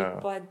 pač ja.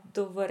 pa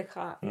do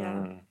vrha, ja.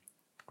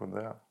 Tako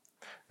da ja.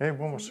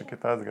 Bomo še kaj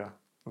takega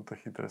v te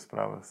hitre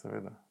spravili,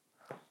 seveda.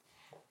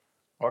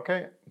 Ok,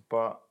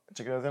 pa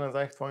če gre zdaj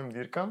nazaj k tvojim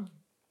dirkam,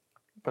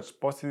 pač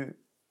pa si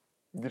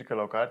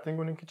dirkala v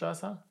kartingu nekaj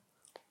časa?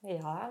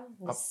 Ja,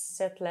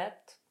 10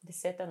 let,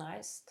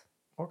 10-11.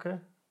 Ok,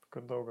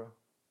 kar dolgo.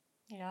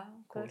 Ja,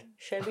 kar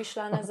še bi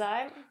šla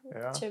nazaj,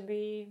 Ja. če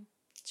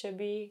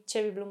bi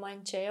bilo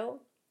manj čejev.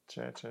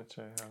 Če,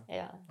 ja.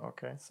 Ja,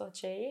 Ok. so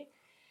čeji.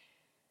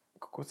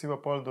 Kako si pa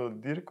pol do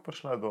dirk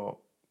prišla,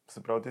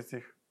 se pravi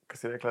tistih, ki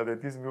si rekla, da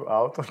je tisti bil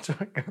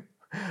avtočak,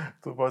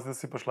 to pa zdaj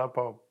si prišla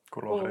pa, ko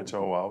lahko reče,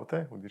 v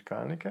avte, v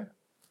dirkalnike?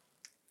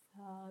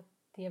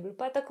 Je bil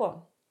pa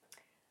tako.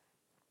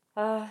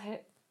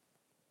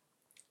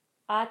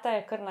 Ata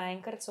je kar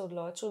naenkrat se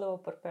odločil, da bo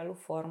pripeljal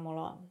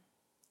formulo.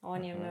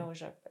 On je imel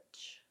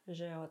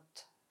že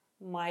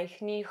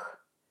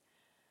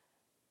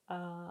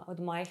od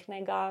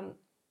majhnega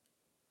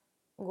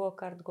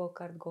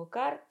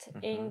gokart.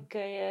 In ko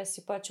je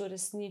si pač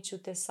uresničil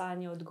te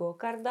sanje od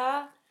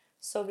gokarda,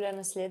 so bile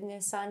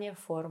naslednje sanje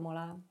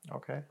formula.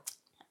 Ok.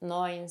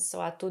 No, in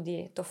sva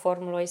tudi to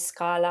formulo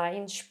iskala,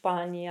 in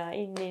Španija,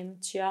 in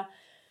Nemčija.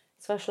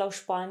 Sva šla v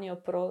Španijo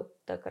prav,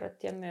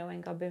 takrat je imel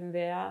enega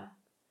BMW-ja,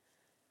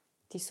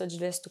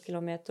 1200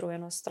 km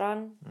eno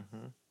stran.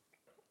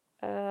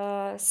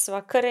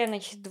 Sva kar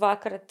enih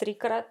 2-krat,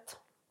 3-krat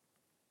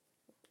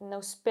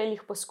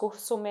neuspelih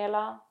poskusov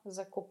imela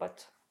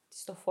zakupiti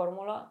tisto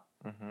formulo,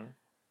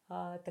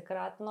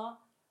 takratno.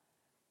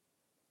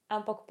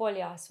 Ampak pol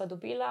ja, sva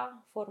dobila,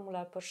 formula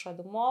je prišla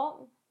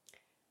domov.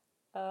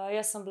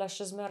 Jaz sem bila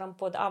še zmeraj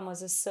pod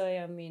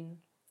AMZS-jem in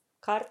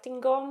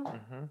kartingom.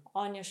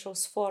 On je šel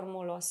s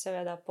formulo,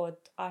 seveda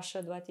pod AŠ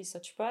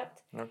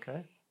 2005. Ok.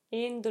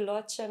 In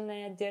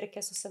določene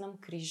dirke so se nam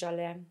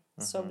križale,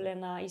 so bile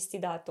na isti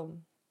datum.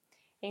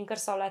 In ker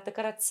sva bila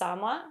takrat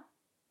sama,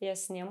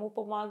 jaz njemu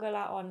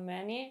pomagala, on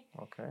meni,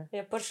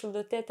 je prišlo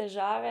do te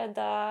težave,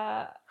 da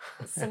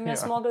sem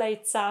jaz mogla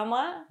iti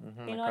sama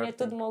in on je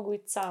tudi mogel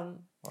iti sam.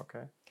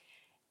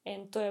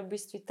 In to je v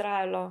bistvu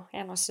trajalo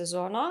eno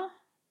sezono.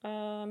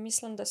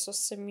 Mislim, da so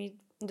se mi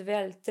 2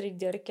 ali 3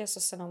 dirke so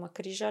se nama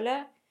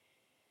križale.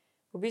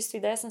 V bistvu,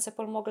 da jaz sem se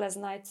pol mogla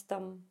znajti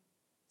tam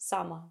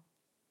sama.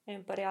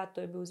 En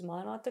prijatelj je bil z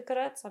mano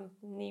takrat, sam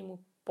ni imel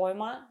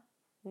pojma,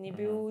 ni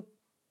bil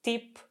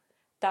tip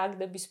tak,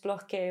 da bi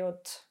sploh kaj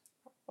od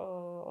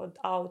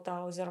avta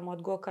oziroma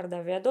od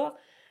gokarda vedel.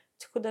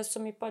 Tako da so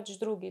mi pač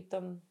drugi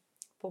tam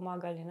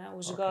pomagali, ne,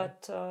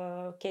 vžgati,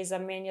 kaj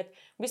zamenjati.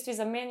 V bistvu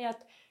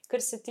zamenjati,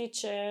 kar se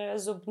tiče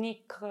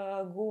zobnik,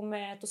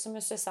 gume, to sem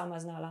jaz vse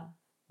sama znala.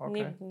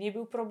 Ni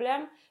bil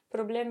problem.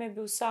 Problem je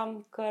bil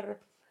sam, ker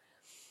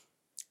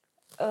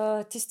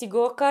tisti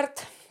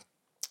gokart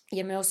je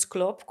imel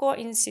sklopko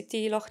in si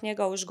ti lahko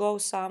njega vžgal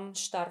sam s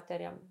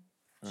štarterjem.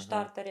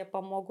 Štarter je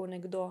pa mogel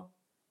nekdo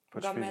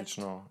Pač ga imeti.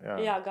 fizično,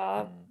 Ja,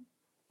 ga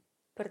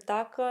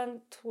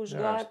pritakniti, ja,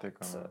 vžgati.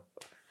 štekam,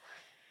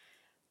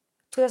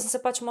 Tudi sem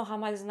se pač mogla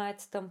malo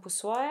znajti tam po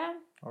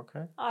svoje. Ok.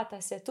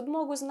 Ata se je tudi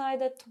mogel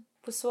znajti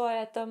po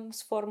svoje tam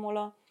s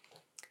formulo.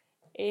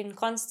 In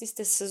konec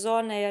tiste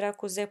sezone je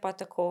rekel, zdaj pa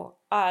tako,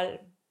 ali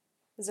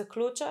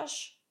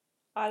zaključaš,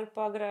 ali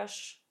pa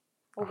greš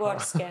v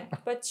gorske.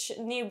 Pač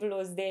ni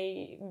bilo zdaj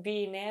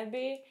bi, ne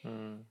bi.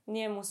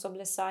 Njemu so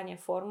bile sanje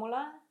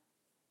formula.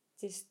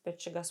 Tisto,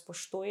 če ga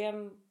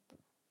spoštujem,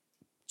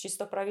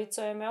 čisto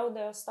pravico je imel, da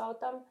je ostal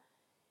tam.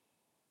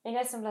 In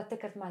jaz sem bila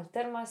takrat malo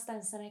trmasta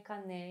in sem rekla,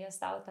 ne,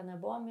 jaz avta ne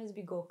bom, jaz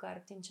bi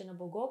gokart. In če ne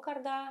bo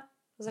gokarda,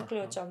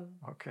 zaključam.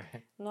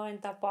 No, in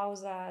ta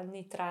pauza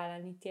ni trajala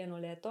niti 1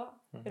 leto,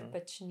 ker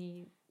pač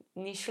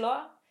ni šlo.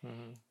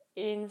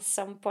 In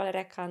sem pol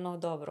rekla, no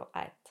dobro,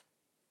 ajde,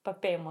 pa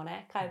pejmo,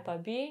 ne, kaj pa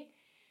bi.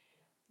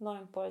 No,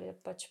 in pol je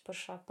pač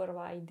prišla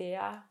prva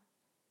ideja.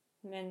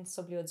 Meni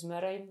so bili od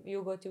zmeraj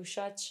jugoti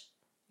všeč.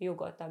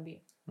 jugo ta bi.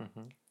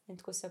 In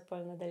tako se je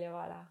pol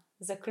nadaljevala.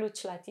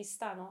 Zaključila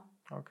tista, no,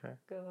 Okay.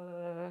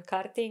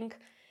 karting.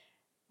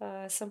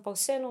 Sem pa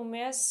vseeno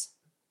vmes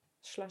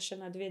šla še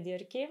na 2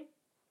 dirki,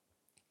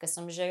 ker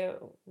sem že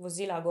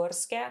vozila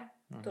gorske.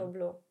 To je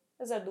bilo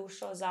za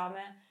dušo,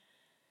 zame.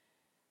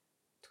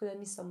 Tako da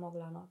nisem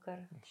mogla, no,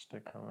 ker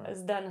Štekam, ja.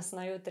 z danes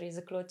na jutri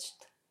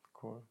zaključiti.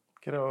 Cool.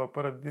 Kjer je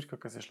prva dirka,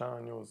 ki si šla na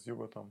njo z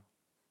Jugotom?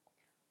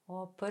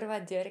 Prva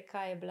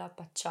dirka je bila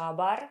pa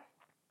Čabar,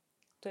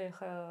 to je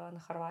na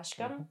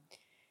Hrvaškem.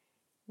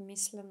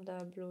 Mislim, da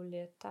je bilo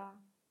leta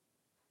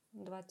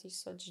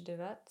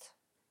 2009.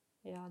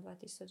 Ja,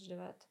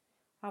 2009.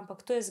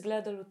 Ampak to je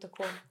izgledalo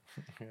tako.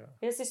 Ja.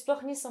 Jaz si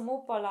sploh nisem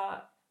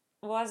upala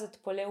voziti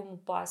po levem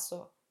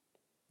pasu.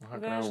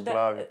 Veš, v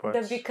glavi pač.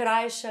 da bi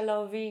krajšala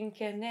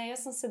ovinke. Ne,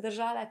 jaz sem se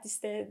držala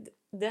tiste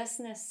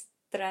desne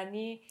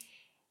strani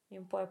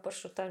in potem je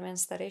prišel tam en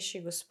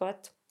starejši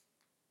gospod,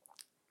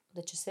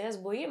 da če se jaz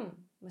bojim,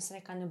 sem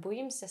rekla, ne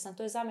bojim se, sem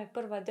to je zame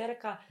prva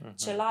dirka,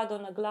 čelado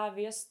na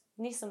glavi, jaz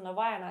nisem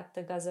navajena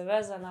tega,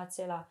 zavezana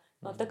cela.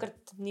 No,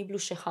 takrat ni bilo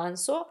še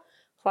Hanso,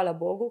 hvala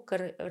Bogu,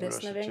 ker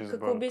res ne vem,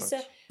 kako bi se,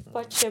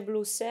 pač je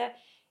bilo vse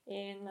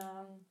in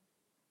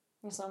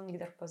nisem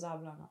nikdar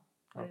pozabila, no.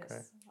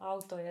 Res.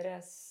 Avto je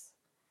res,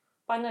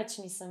 pa nič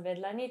nisem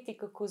vedela, niti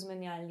kako z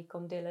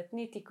menjalnikom delati,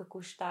 niti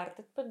kako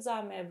štartati, pač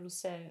zame je bilo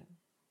vse.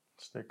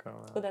 Štekam,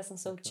 ja. Tako da sem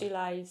se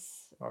učila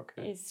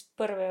Okay. iz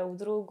prve v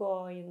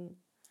drugo in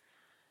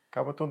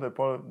Kaj pa to,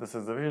 da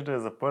se zaveš, da je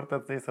zaprta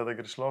cesta, da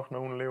greš lahko na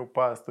un lev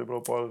pas, to je bilo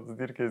pol z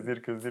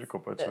dirko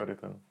pač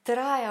verjetno.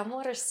 traja,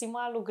 moraš si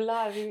malo v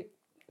glavi.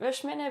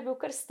 Veš, mene je bil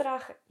kar strah,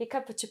 je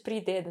kaj pa če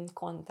pride eden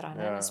kontra,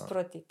 ne, Ja.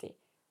 nasproti ti.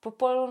 Pa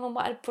polno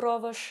malo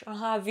probaš,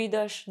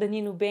 vidiš, da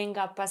ni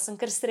nobenega, pa sem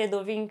kar sredi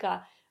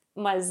ovinka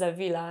malo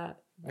zavila.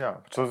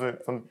 Ja, to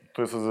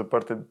so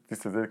zaprte,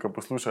 tiste zdaj, ko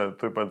poslušajo,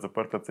 to je pač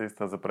zaprta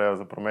cesta, zaprejo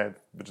za promet,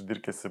 pač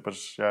dirke se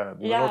pač,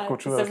 lahko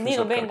čuda ni slišati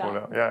nobenega,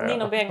 karkoli. Ja. ni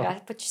nobenega,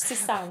 pač si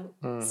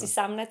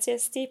sam na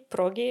cesti,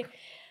 progi.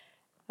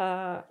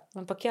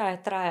 Ampak ja,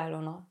 je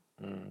trajalo, no.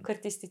 Kar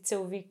tisti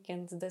cel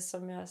vikend, da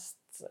sem jaz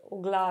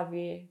v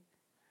glavi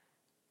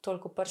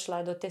toliko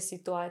prišla do te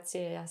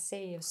situacije, ja,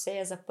 vse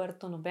je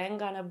zaprto,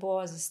 nobenega ne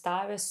bo,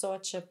 zastave so,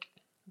 če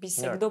bi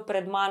se kdo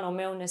pred mano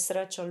imel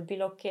nesrečo ali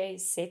bilo kaj,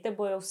 se te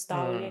bojo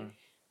ustavili.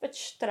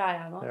 Pač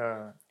traja, no.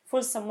 Ja.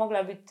 Ful sem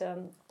mogla biti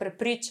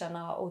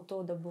prepričana v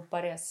to, da bo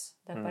pa res,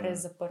 da je pa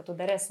res zaprto,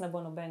 da res ne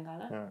bo nobenega,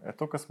 ne. Ja. Je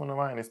to, kar smo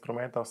navajeni iz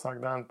prometa vsak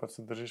dan, pa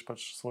se držiš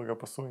pač svojega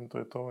pasu in to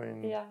je to.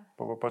 In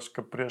pa pač,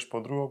 ko priješ po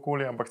drugo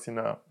okolje, ampak si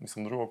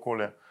drugo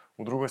okolje,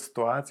 v drugo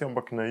situacijo,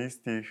 ampak na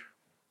istih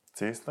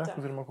cestah,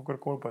 oziroma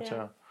kakorkoli pač,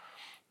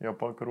 je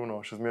pol karuno,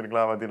 še zmeraj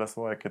glava dela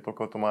svoje, ki je to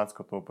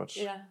avtomatsko to pač,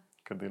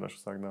 kar delaš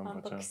vsak dan.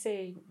 Ampak pač,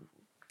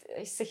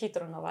 se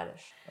hitro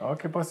navadiš.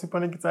 Ok, pa si pa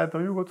nekaj cajta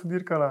v Jugotu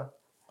dirkala,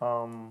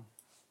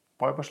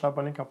 pa je pa šla pa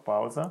neka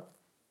pauza,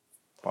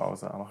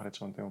 lahko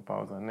rečemo temu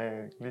pauza,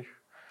 ne glih.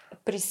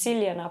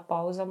 Prisiljena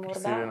pauza morda.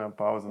 Prisiljena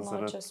pauza No,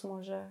 zaradi če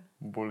smo že.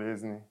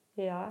 bolezni.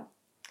 Ja,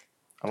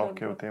 A lahko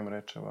kaj o tem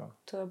rečeva?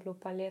 to je bilo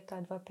pa leta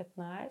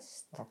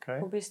 2015. Ok.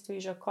 V bistvu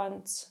že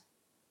konc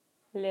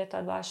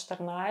leta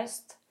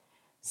 2014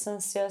 sem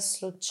se jaz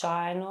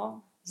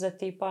slučajno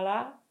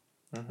zatipala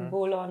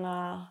bulo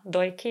na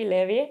dojki,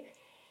 levi.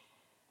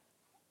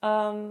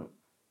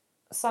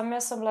 Sam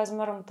jaz sem bila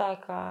zmeraj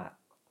taka,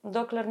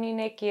 dokler ni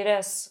neki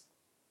res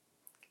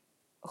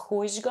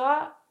hujšega,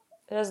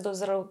 jaz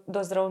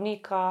do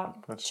zdravnika,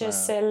 Pač če ne.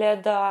 se le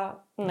da,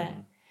 ne.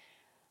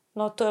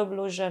 No, to je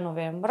bilo že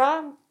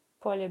novembra,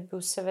 pol je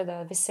bil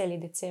seveda veseli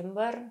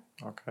december,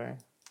 Ok.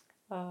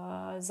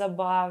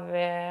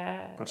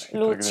 zabave, Pač hitro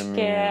gre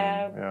lučke,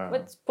 mimo,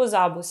 ja.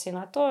 pozabil si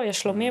na to, je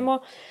šlo mimo.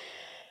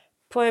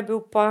 Po je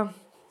bil pa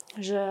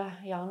že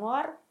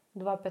januar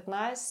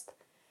 2015,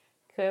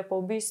 ko je pa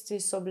v bistvu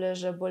so bile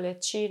že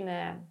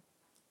bolečine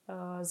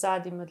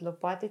zadaj med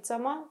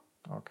lopaticama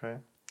Ok.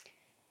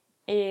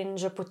 in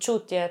že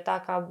počutje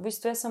taka, v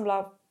bistvu jaz sem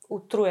bila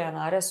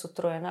utrujena, res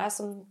utrujena. Jaz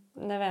sem,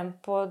 ne vem,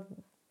 po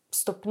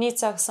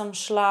stopnicah sem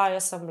šla,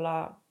 jaz sem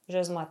bila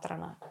že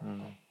zmatrana.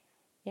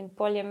 In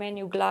pol je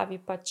meni v glavi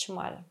pač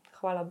malo,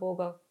 hvala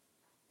Bogu,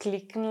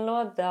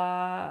 kliknilo, da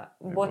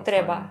bo bilo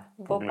treba, fajn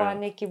bo pa pogledati.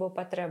 nekaj bo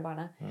pa treba,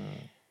 ne.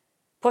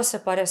 Po se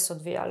pa res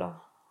odvijalo.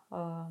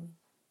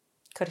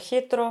 Kar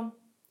hitro,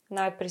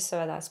 najprej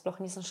seveda, sploh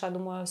nisem šla do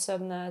moje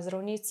osebne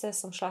zdravnice,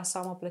 sem šla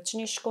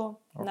samoplačniško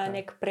na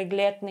nek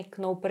pregled, nek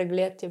nov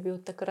pregled je bil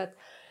takrat.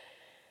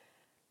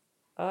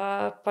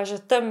 Pa že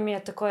tam mi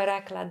je takoj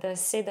rekla, da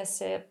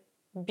se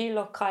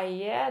bilo kaj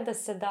je, da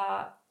se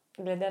da,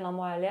 glede na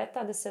moja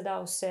leta, da se da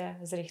vse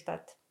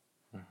zrihtati.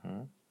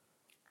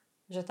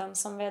 Že tam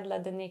sem vedela,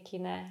 da nekaj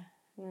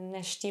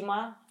ne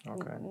štima.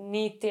 Okej.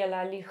 Ni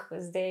tela lih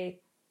zdaj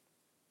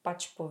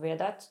pač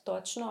povedati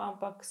točno,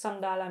 ampak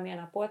sem dala mi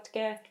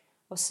napotke,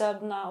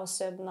 osebna,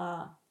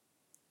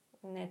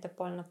 ne te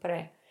pol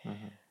naprej.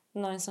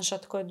 No, in sem šla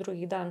takoj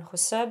drugi dan k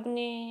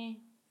osebni,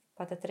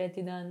 pa ta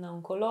tretji dan na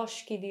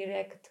onkološki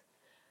direkt.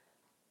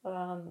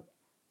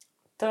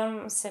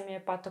 Tam se mi je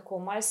pa tako,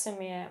 malo se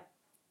mi je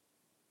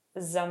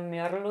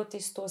zamerilo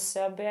tisto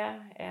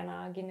osebje,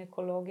 ena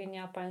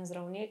ginekologinja pa en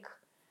zdravnik.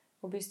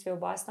 V bistvu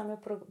oba sta me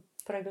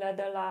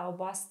pregledala,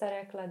 oba sta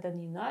rekla, da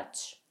ni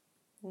nič,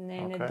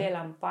 ne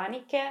delam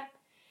panike,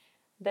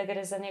 da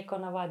gre za neko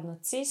navadno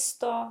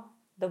cisto,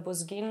 da bo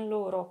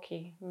zginilo v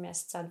roki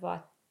meseca, 2,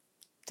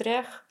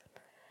 3,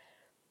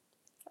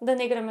 da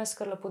ne grem jaz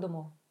kar lepo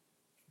domov.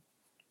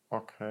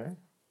 Okay.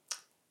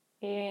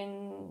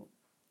 In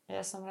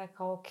jaz sem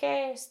rekla, ok,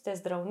 ste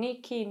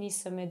zdravniki,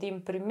 nisem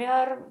edin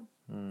primer,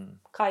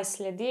 kaj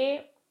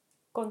sledi,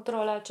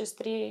 kontrola čez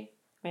 3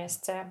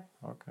 mesece.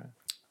 Okay.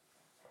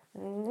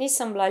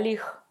 Nisem bila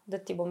lih,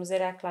 da ti bom zdaj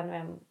rekla, ne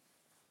vem,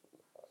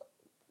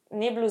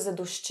 ni bilo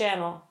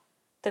zadoščeno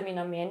temi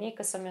nameni,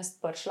 ko sem jaz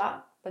prišla,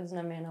 pač z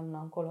namenom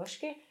na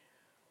onkološki.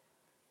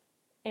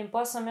 In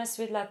pa sem jaz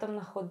videla tam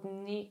na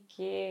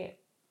hodniku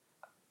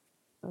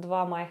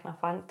 2 majhna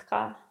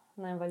fantka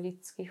na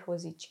invalidskih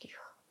vozičkih.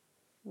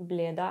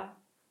 Bleda,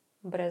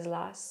 brez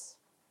las.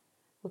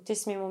 V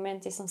tistimi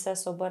momenti sem se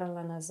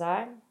obrnila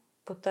nazaj,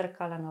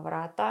 potrkala na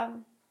vrata,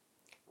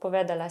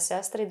 povedala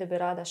sestri, da bi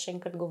rada še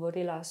enkrat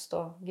govorila s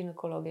to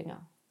ginekologinjo.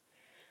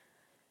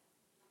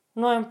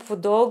 No, in po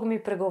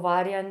dolgimi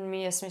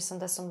pregovarjanji, jaz mislim,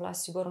 da sem bila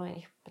sigurno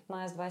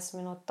 15-20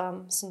 minut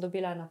tam, sem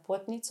dobila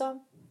napotnico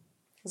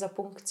za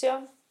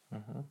punkcijo.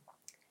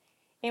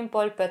 In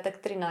pol petek,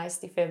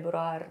 13.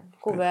 februar,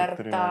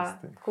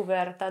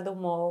 kuverta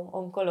domov,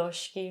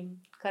 onkološki,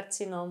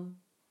 karcinom.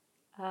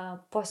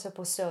 Pa se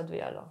pa vse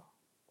odvijalo.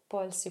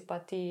 Pol je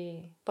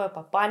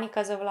pa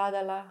panika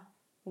zavladala,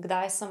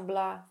 kdaj sem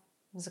bila,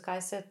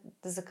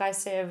 zakaj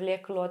se je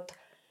vleklo.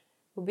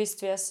 V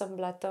bistvu jaz sem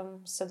bila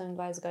tam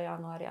 27.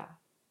 januarja.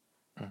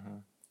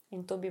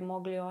 In to bi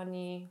mogli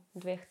oni v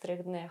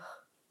 2-3 dneh,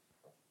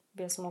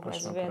 bi jaz mogla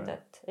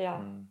izvedeti. Ja,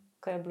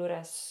 ko je bilo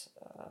res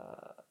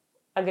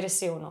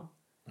agresivno.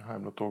 Aha, je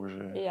bilo to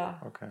že?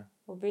 Ja. Okay.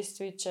 V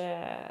bistvu, če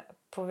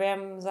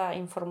povem za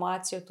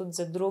informacijo tudi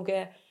za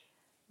druge,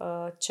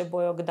 če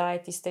bojo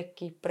kdaj tiste,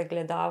 ki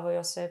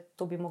pregledavajo se,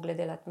 to bi mogli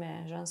delati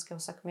me ženske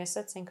vsak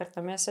mesec, enkrat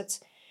na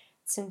mesec,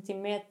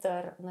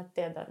 centimeter na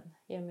teden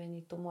je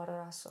meni tumor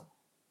rasel.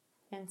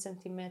 1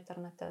 centimeter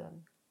na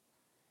teden.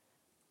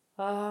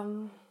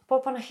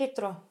 Pa na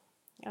hitro.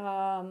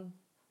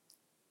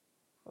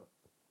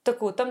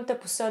 Tako, tam te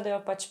posedejo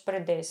pač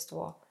pred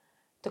dejstvo.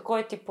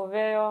 Takoj ti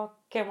povejo,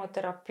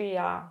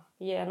 kemoterapija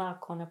je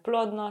enako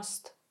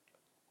neplodnost,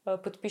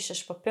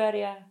 podpišeš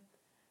papirje,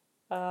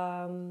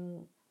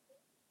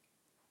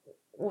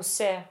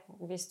 vse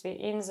v bistvu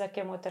in za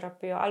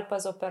kemoterapijo ali pa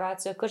za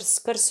operacijo,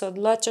 kar se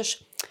odločiš.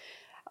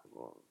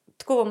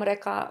 Tako bom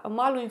rekla,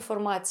 malo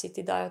informacij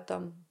ti dajo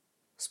tam.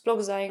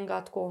 Sploh za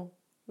enega tako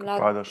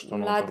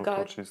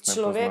mladega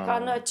človeka,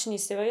 nič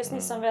nisi. Jaz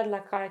nisem vedela,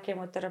 kaj je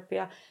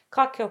kemoterapija,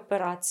 kakšne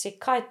operacije,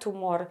 kaj je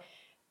tumor.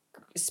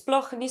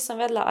 Sploh nisem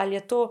vedela, ali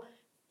je to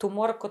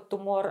tumor kot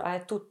tumor,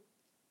 ali je to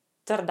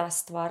trda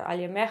stvar,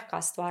 ali je mehka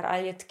stvar,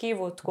 ali je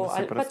tkivo tako,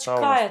 ali pač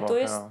kaj je to.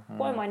 Jaz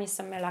pojma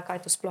nisem imela,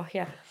 kaj to sploh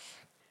je.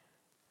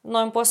 No,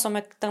 in potem so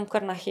me tam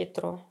kar na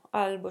hitro.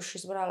 Ali boš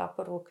izbrala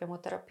prvo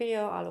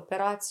kemoterapijo, ali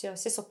operacijo.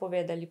 Vsi so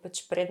povedali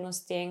pač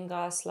prednosti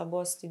enega,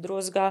 slabosti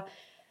drugega.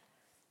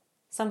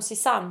 Sam si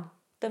sam,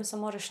 tam se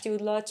moraš ti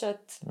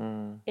odločiti.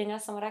 In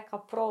jaz sem rekla,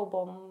 prav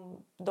bom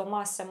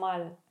doma se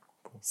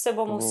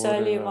bomo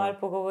vseli, malo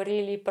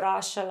pogovorili,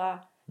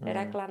 vprašala. Je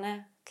rekla,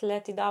 ne, tle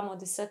ti damo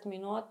 10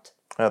 minut.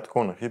 Ja,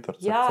 tako na hitro.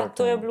 Ja,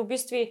 to je bilo v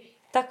bistvu,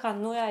 taka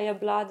nuja je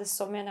bila, da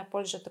so mene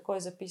pol že takoj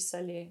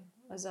zapisali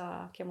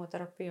za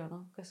kemoterapijo,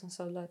 no, ko sem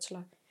se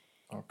odločila.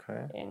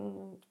 Okay.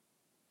 In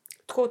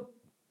tako,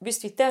 v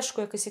bistvu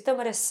težko je, ker si tam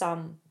res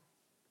sam.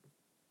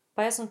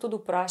 Pa jaz sem tudi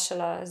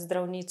vprašala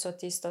zdravnico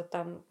tisto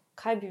tam,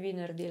 kaj bi vi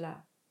naredila.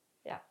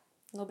 Ja,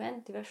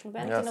 noben ti ne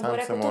bo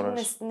rekel,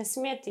 tudi ne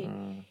smeti.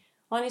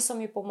 Oni so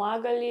mi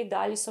pomagali,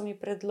 dali so mi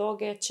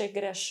predloge,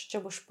 če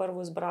boš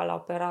prvo izbrala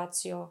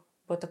operacijo,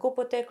 bo tako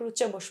poteklo,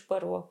 če boš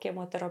prvo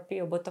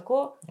kemoterapijo, bo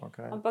tako.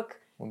 Okay. Ampak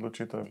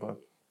odločitev je pa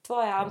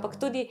tvoja, ampak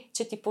tudi,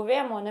 če ti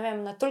povemo, ne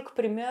vem, na toliko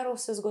primerov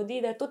se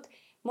zgodi, da tudi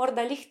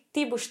morda lih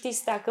ti boš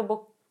tista, ki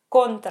bo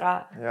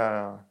kontra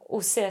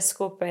vse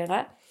skupaj,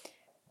 ne.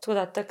 Tako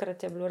da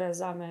takrat je bilo res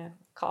zame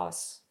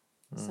kaos.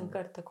 Sem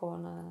kar tako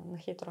na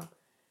hitro.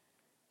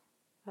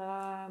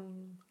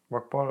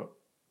 Ampak pol,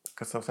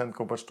 ko se vsem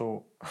tako pač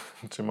to,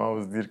 če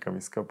malo z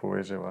dirkami skupaj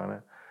poveževa, ne.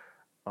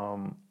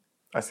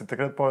 A si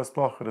takrat pol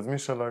sploh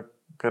razmišljala,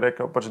 ker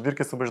rekel, pač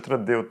dirke so že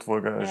takrat del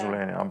tvojega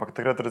življenja, ampak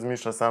takrat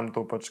razmišljaš samo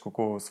to pač,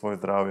 kako svoje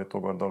zdravje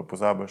to gor dol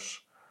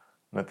pozabiš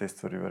na te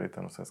stvari,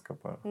 verjetno vse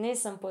skupaj.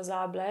 Nisem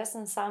pozabila,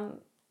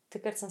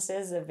 takrat sem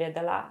se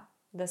zavedala,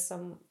 da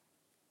sem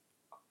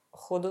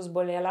hudo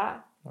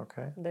zbolela,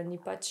 da ni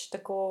pač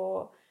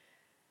tako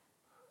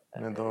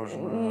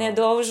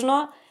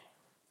nedolžno.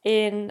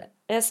 In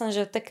jaz sem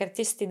že takrat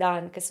tisti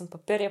dan, ko sem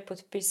papirje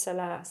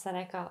podpisala, sem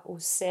rekla,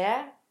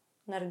 vse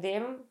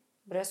naredim,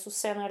 res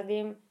vse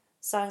naredim,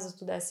 samo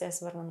zato, da se jaz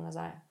vrnem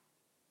nazaj.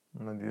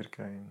 Na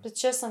dirke.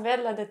 Če sem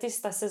vedela, da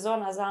tista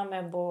sezona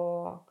zame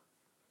bo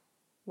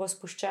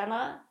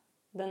spuščena,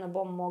 da ne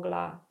bom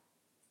mogla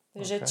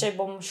Že Okej. če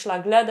bom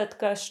šla gledat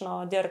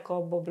kakšno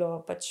dirko, bo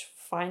bilo pač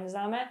fajn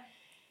zame.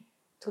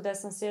 Tudi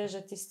sem si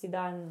že tisti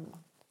dan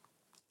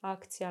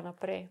akcija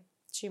naprej,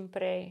 čim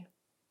prej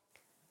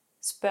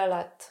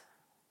speljati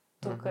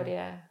to, kar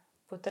je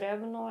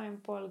potrebno, in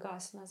pol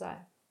gas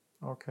nazaj.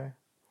 Okay.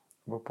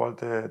 Bo pol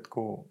te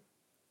tako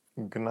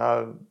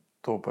gnal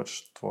to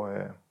pač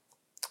tvoje,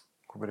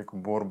 kako bi rekel,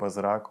 borba z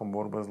rakom,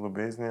 borba z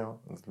ljubeznijo,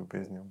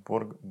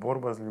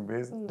 borba z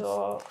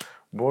ljubeznijo,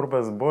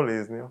 borba z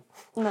boleznijo,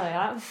 No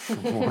ja,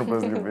 borba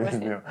z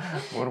ljubeznijo,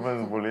 borba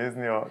z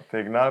boleznijo, te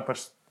je gnal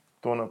pač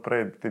to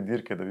naprej, te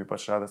dirke, da bi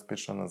pač rada spet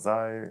šla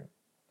nazaj,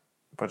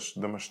 pač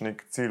da imaš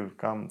nek cilj,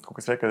 kam,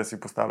 kako si rekel, da si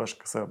postavljaš,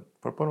 ko se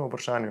pri prvem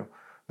vprašanju,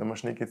 da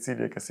imaš neke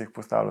cilje, ki si jih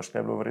postavljaš, kaj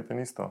je bilo verjetno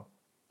isto.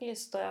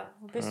 isto je.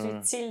 V bistvu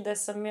cilj, da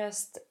sem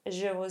jaz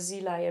že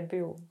vozila, je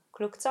bil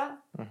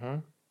Klukca.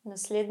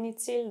 Naslednji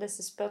cilj, da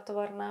se spet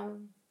vrnem,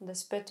 da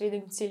spet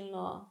vidim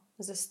ciljno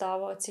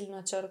zastavo,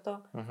 ciljno črto.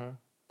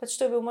 Pač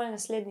to je bil moj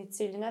naslednji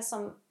cilj.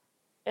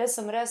 Jaz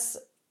sem res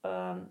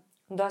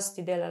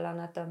dosti delala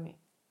na tem.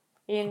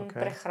 In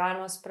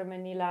prehrano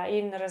spremenila,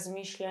 in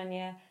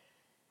razmišljanje.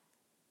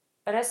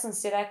 Res sem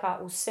si rekla,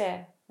 vse,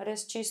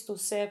 res čisto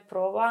vse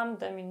probam,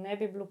 da mi ne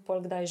bi bilo pol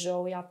kdaj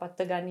žal, ja, pa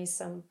tega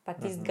nisem, pa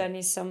tistega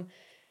nisem.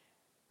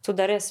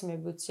 Tudi res mi je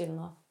bil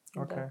ciljno,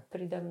 da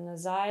pridem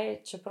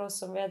nazaj, čeprav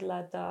sem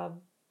vedela, da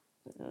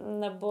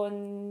ne bo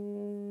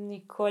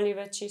nikoli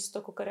več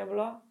isto, kot je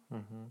bilo.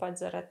 Pač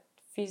zaradi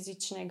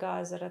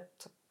fizičnega,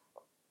 zaradi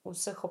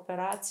vseh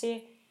operacij.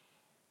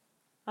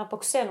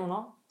 Ampak vseeno, no,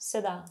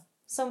 se da.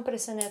 Sem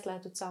presenetila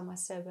tudi sama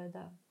sebe,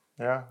 da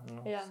Ja,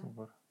 no,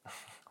 super.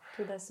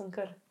 tudi sem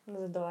kar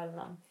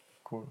zadovoljna.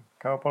 Cool.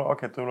 Kaj pa,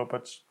 to je bilo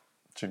pač,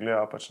 če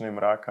gleda pač ne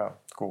raka,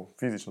 tako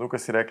fizično, tukaj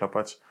si rekla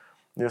pač,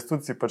 jaz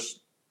tudi si pač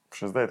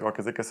še zdaj,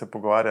 zdaj, ko se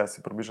pogovarja,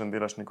 si približno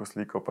delaš neko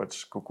sliko,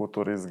 pač kako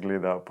to res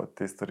gleda, pa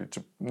te stvari.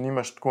 Če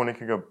nimaš tako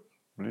nekega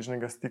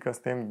bližnjega stika s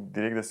tem,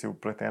 direkt, da si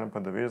vpleten,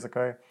 pa da veš,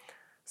 zakaj,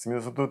 si mi,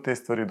 da so tudi te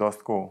stvari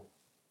dosti tako,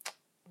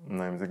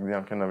 ne vem, zdaj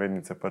gledam kaj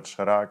navednice, pač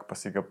rak, pa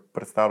si ga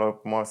predstavljajo,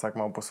 vsak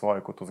malo po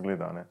svoje, kot to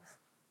zgleda, ne.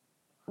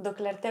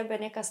 Dokler tebe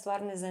neka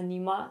stvar ne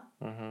zanima,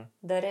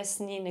 da res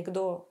ni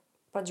nekdo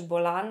pač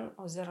bolan,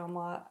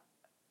 oziroma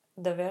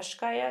da veš,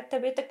 kaj je,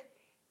 tebe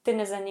te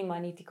ne zanima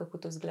niti, kako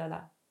to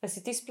zgleda. Pa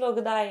si ti sploh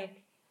kdaj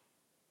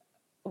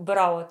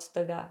bral od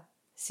tega,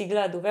 si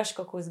gledal, veš,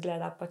 kako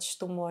zgleda pač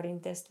tumor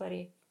in te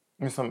stvari.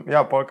 Mislim,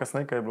 ja, pol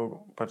kasneje, ko je bilo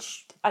pač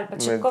Ali pa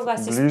če med koga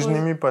si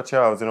bližnjimi, pač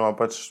ja, oziroma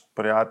pač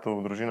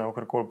prijatelj, družina,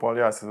 kakorkoli, pol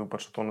ja, se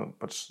pač to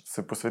pač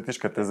se posvetiš,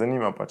 ker te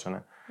zanima pač,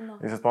 ne. No.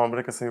 In se spomnim,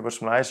 ko sem bil pač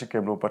mlajši, ko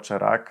je bilo pač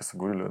rak, ko so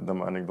govorili, da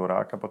ima nekdo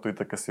raka, pa tudi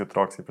tako, ko si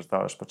otrok, si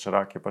predstavljaš, pač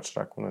rak je pač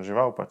rakuna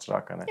žival, pač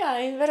raka, ne. Ja,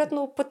 in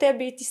verjetno po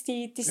tebi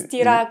tisti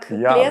rak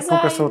Ja, pleza.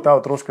 tukaj so ta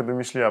otroška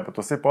domišljija, pa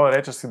to vse pol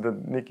rečeš si, da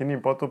nekaj ni,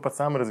 pol to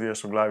pač sam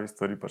razvijaš v glavi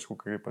stvari, pač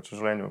kakor je pač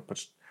v življenju,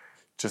 pač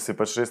če se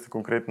pač res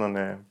konkretno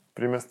ne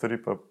prime stvari,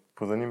 pa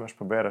pozanimaš,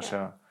 pa bereš,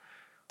 ja.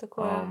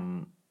 Tako je.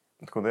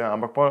 Tako da ja,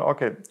 ampak pol,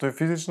 to je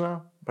fizična,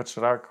 pač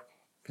rak,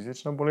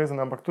 fizična bolezen,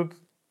 ampak tudi,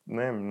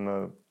 ne vem, na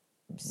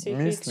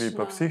misli,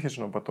 pa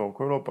psihično, pa to, ko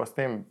je bilo pa s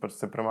tem, pač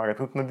se premaga.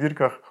 Tudi na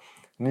dirkah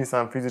ni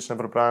samo fizična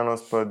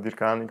pripravljenost, pa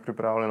dirkalnik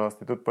pripravljenost,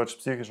 je tudi pač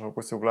psihično,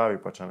 ko si v glavi,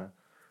 pač, ne.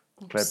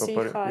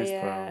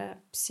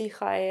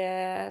 Psiha je,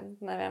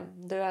 ne vem,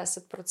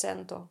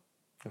 90%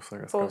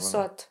 vsega skupaj.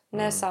 povsod,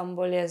 ne samo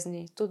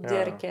bolezni, tudi Ja.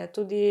 dirke,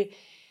 tudi,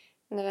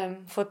 ne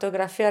vem,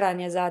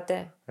 fotografiranje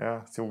zate.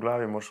 Ja, si v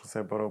glavi moraš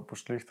vse prvo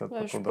pošlihtati.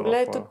 Veš, tako da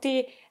poglej, lahko- tudi ti,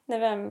 ne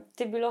vem,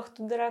 ti bi lahko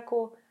tudi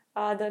rekel,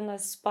 da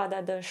nas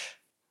spada dež,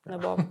 ne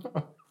bom.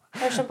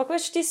 Veš, ampak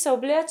veš, ti se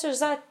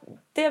oblečeš,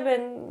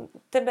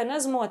 tebe ne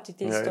zmoti Ja,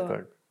 tisto.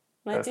 itak.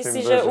 Ne, Ja, s ti tem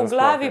si že dežjem v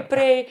glavi sploh, ja.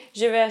 prej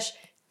že veš,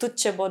 tudi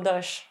če bo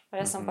dež.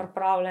 Jaz sem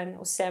pripravljen,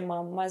 vse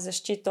imam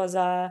zaščito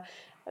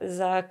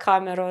za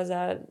kamero,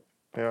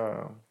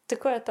 Ja,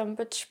 tako je tam,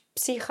 pač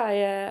psiha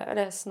je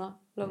resno,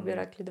 lahko bi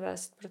rekli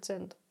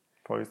 20%.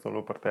 pa isto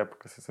bilo pri tebi,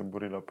 ko si se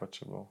borila, pa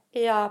če bo.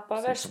 Ja, pa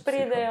veš, Psiha.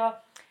 pridejo,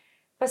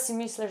 pa si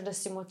misliš, da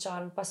si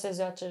močan, pa se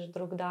zjočeš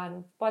drug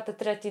dan, pa ta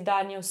tretji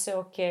dan je vse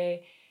ok,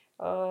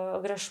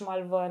 greš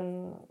mal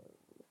ven,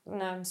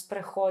 ne vem,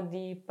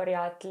 sprehodi,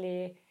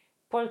 prijatelji,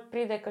 pol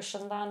pride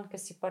kakšen dan, ki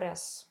si pa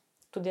res,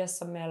 tudi jaz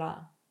sem imela,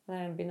 ne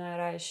vem, bi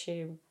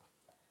najrajši.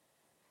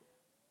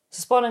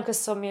 Se spomnim, ko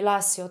so mi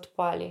lasi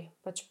odpali,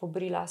 pač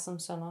pobrila sem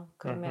se, no,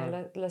 ker me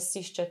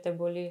lasišče te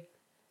boli.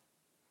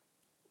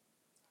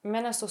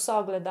 Mene so vsa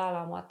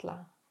ogledala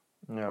motla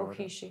Ja, v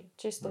hiši,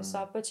 čisto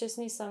vsa, pač jaz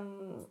nisem,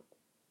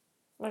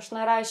 veš,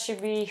 najrajši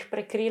bi jih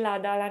prekrila,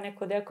 dala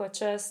neko deko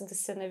čez, da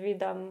se ne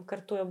vidim,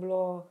 ker tu je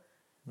bilo,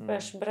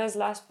 veš, brez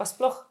las, pa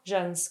sploh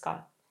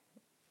ženska.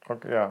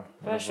 Ja,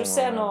 Veš, razumem,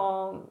 vseeno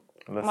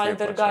Lasje malo pač,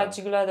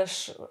 drugače gledaš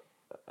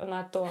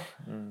na to.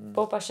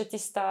 Pol pa še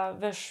tista,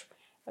 veš,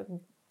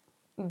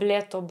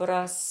 bled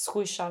obraz,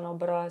 shujšan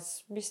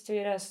obraz, v bistvu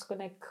je res kot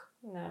nek,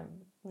 ne vem,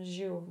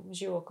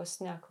 živo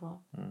kostnjak,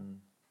 no.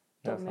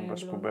 Ja, To mi sem je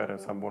pač bilo pobere,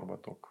 dobro. sam borba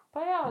tok.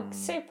 Pa ja,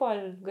 sej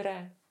pol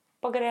gre.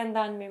 Pa gre en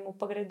dan mimo,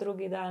 pa gre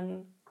drugi dan,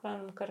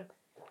 kar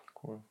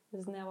Cool.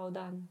 Z dneva v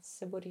dan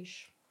se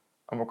boriš.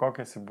 Ampak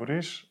ok, se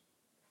boriš,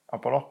 a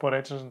pa lahko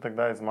rečeš, da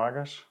kdaj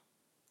zmagaš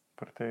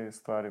pri tej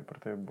stvari, pri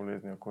tej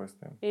bolezni, kako je s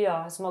tem?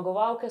 Ja,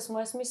 zmagovalke smo,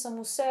 jaz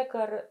mislim, vse,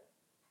 kar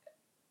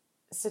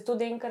se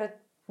tudi enkrat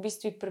v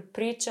bistvu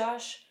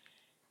prepričaš,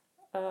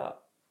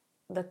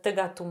 da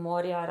tega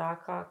tumorja,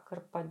 raka,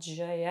 kar pač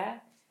že je,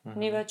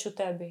 ni več v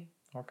tebi.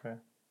 Okay.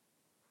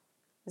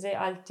 Zdaj,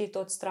 ali ti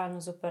to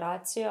odstranijo z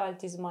operacijo, ali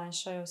ti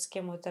zmanjšajo s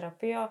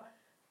kemoterapijo.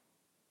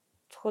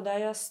 Tako da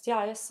jaz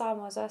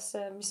sama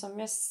zase, mislim,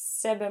 jaz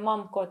sebe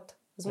imam kot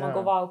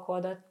zmagovalko,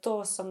 da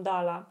to sem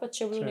dala.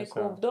 Pač je bilo neko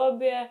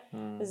obdobje,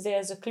 zdaj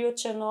je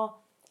zaključeno,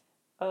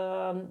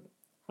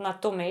 na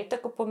to me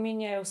itak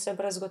opominjajo vse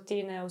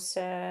brazgotine,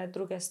 vse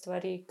druge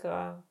stvari,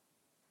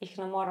 ki jih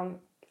ne morem,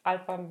 ali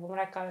pa bom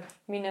rekla,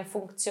 mi ne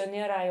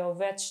funkcionirajo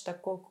več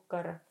tako,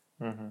 kot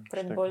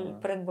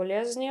pred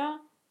boleznijo.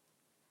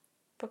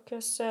 Ampak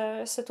jaz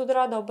se tudi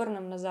rada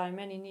obrnem nazaj,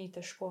 meni ni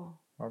težko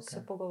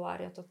se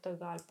pogovarjati od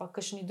tega ali pa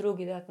kakšni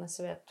drugi dati na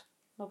svet.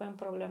 Noben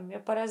problem.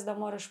 Je pa res, da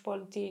moraš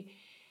pol ti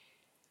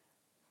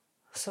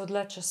se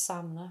odločiš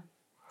sam, ne?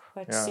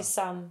 Pač si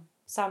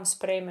sam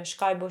sprejmeš,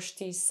 kaj boš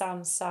ti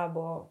sam s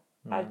sabo.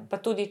 Ali pa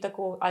tudi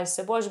tako, ali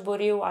se boš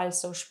boril, ali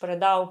se boš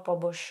predal, pa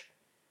boš,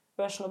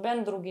 veš,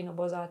 noben drugi ne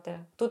bo zate.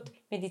 Tudi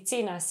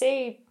medicina,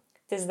 sej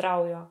te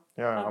zdravijo.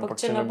 Ampak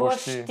če ne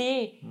boš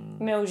ti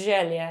imel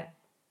želje,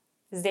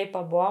 zdaj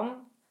pa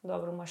bom,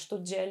 dobro, imaš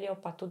tudi željo,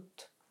 pa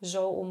tudi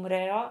žal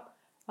umrejo,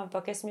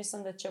 ampak jaz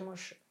mislim, da če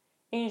imaš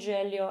in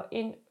željo,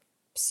 in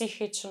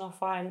psihično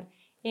fajn,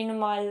 in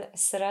malo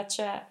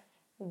sreče,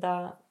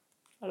 da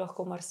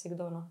lahko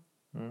marsikdo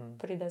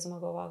pride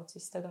zmagovalci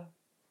iz tega.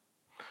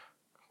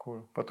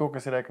 Cool. Pa to,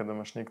 kar si rekel, da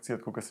imaš nek cilj,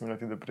 kot si imela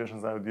ti, da priješ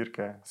nazaj v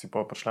dirke, si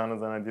pa prišla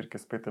nazaj na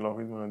dirke, spet te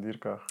lahko vidimo na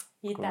dirkah.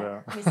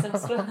 Itak, mislim,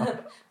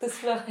 to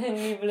sploh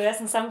ni bilo.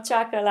 Jaz sem samo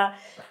čakala,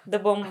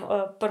 da bom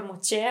pri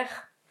močeh,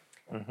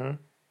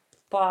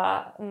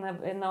 pa ne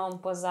bom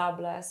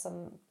pozabila, jaz sem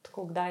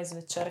tako kdaj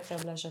zvečer, ker je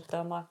bila že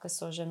tema, ko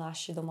so že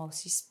naši doma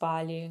vsi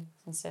spali,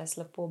 sem se jaz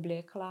lepo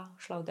oblekla,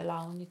 šla v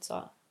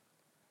delavnico,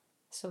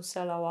 se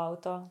usela v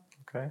avto,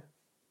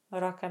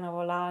 roke na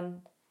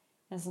volan,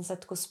 in sem se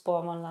tako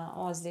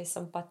spomnila, zdaj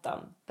sem pa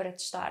tam, pred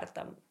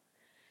štartom.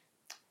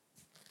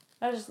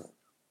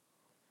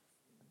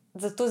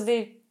 Zato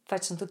zdaj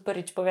pač sem tudi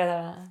prvič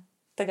povedala,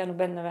 tega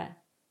noben ne ve,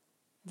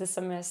 da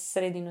sem jaz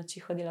sredi noči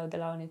hodila v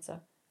delavnico.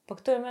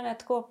 Ampak to je mene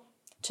tako,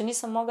 če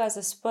nisem mogla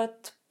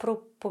zaspati, prav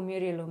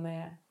pomirilo me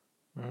je.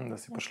 Da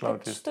si prišla v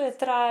tisto. To je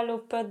trajalo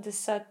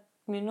 50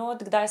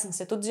 minut, kdaj sem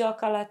se tudi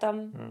zjokala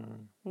tam,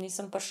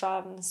 nisem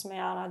prišla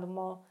nasmejana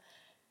domov.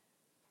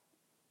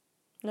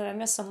 Ne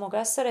vem, jaz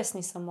se res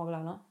nisem mogla,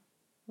 no,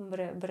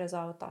 brez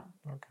avta.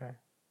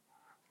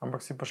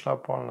 Ampak si prišla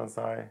pol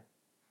nazaj,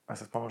 a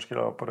se spomniš, kje je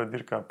bila prva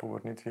dirka po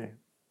vrnitvi?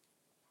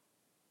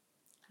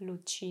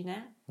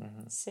 Lučine,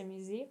 se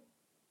mi zdi.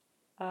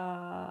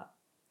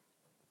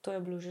 To je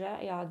bilo že,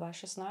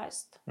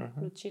 2016,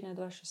 Lučine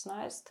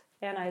 2016.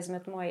 Ena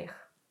izmed mojih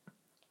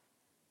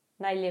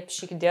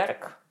najlepših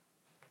dirk.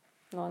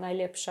 No,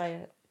 najlepša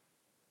je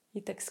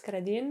itak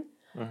Skradin.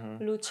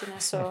 Lučine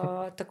so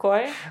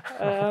takoj.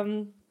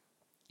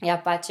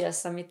 Ja, pač jaz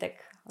sem itak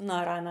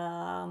nora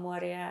na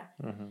morje.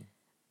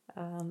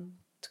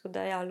 Tako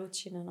da ja,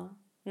 Lučine, no.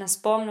 Ne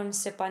spomnim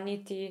se pa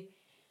niti,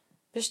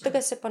 veš,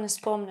 tega se pa ne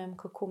spomnim,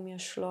 kako mi je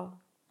šlo.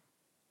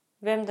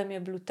 Vem, da mi je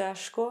bilo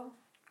težko.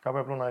 Kaj pa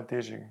je bilo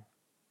najtežje,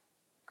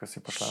 ko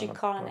si prišla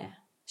na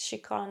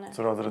Šikane.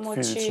 Celo zaradi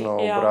fizično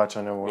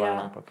obračanja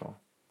volana pa to.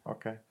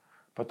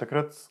 Pa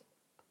takrat,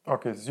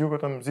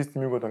 z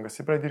istim jugotom, ko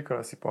si prej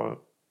dirkala, si pol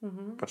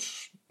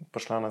pač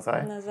prišla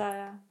nazaj? Nazaj,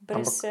 ja.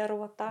 Brez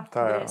servota.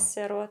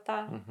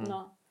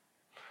 No.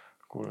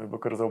 Cool, je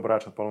bilo kar za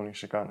obračati polovnih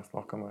šikanah,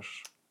 sploh, ko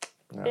imaš.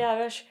 Ja,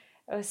 veš,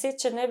 vse,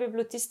 če ne bi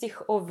bilo tistih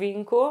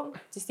ovinkov,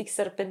 tistih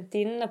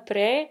serpentin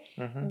naprej,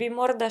 bi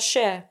morda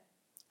še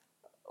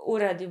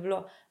uradi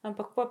bilo.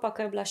 Ampak pa,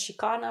 ko je bila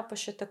šikana, pa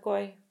še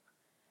takoj.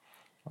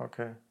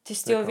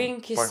 Tisti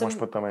ovinki Pa imaš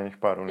pa tam enih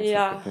par unih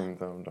serpentin,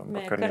 da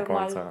me je kar ni kar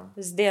konca. malo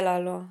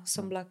zdelalo,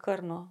 sem bila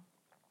krno.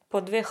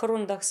 Po 2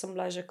 rundah sem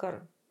bila že kar.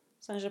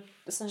 Sem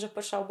že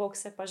prišla v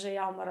bokse, pa že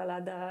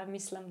jamrala, da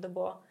mislim, da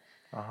bo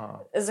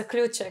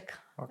zaključek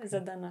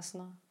za danes,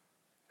 no.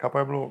 Kaj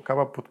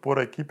pa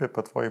podpora ekipe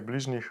pa tvojih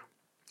bližnjih,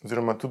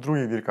 oziroma tudi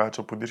drugih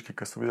dirkačev po dirki,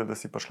 ki so videli, da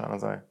si prišla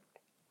nazaj?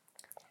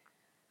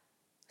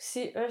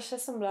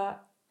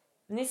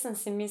 Nisem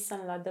si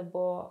mislila, da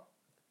bo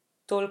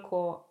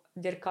toliko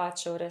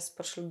dirkačev res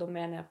prišlo do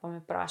mene, pa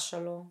me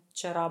vprašalo,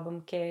 če rabim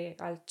kaj,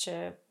 ali če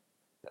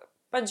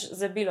pač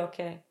za bilo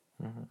kaj.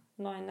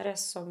 No, in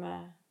res so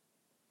me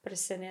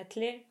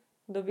presenetili.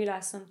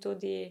 Dobila sem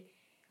tudi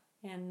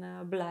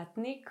en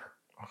blatnik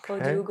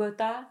od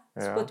Jugota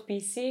s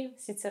podpisi,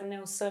 sicer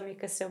ne vsemi,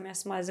 ker se je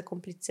vmes malo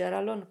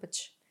zakompliciralo, no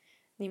pač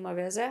nima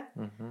veze.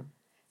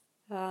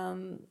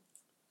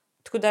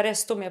 Tako da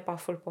res to mi je pa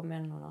ful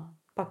pomembno, no.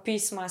 Pa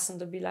pisma sem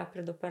dobila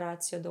pred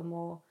operacijo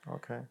domov,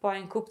 pa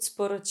en kup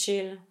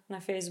sporočil na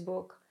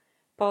Facebook,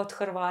 pa od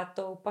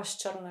Hrvatov, pa s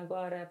Črne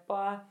gore,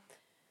 pa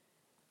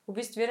v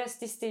bistvu res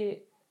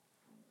tisti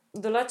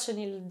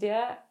določeni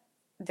ljudje,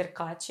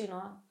 dirkači,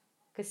 no,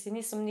 ki si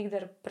nisem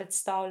nikdar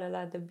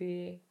predstavljala, da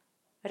bi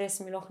res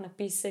mi lahko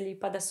napisali,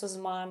 pa da so z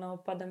mano,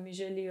 pa da mi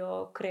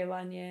želijo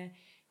okrevanje,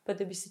 pa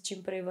da bi se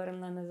čim prej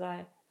vrnila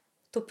nazaj.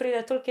 To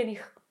pride toliko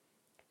enih,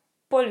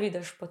 pol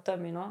vidiš po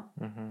temi, no.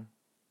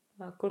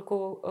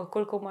 Koliko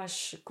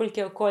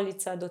je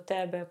okolica do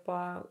tebe,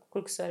 pa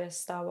koliko so res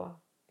s tabo,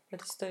 da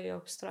ti stojijo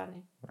ob strani.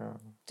 Ja.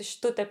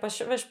 To te pa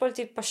še, veš, pol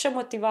ti pa še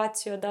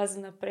motivacijo da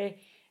za naprej,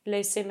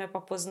 lej, saj me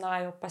pa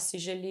poznajo, pa si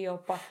želijo,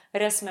 pa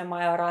res me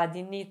imajo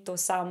radi, ni to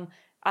sam,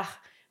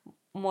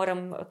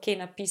 moram kaj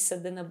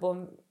napisati, da ne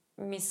bom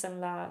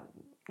mislila,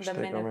 da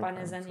mene pa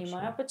ne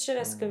zanimajo. Pa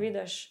če res, ko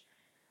vidiš,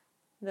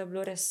 da je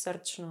bilo res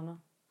srčno, no.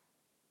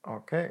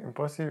 Ok, in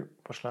pa si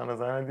prišla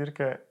nazaj na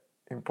dirke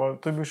in pol,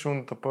 to je bil še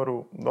ta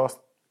prvi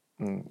dost,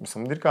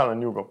 mislim, dirkalna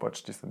jugo,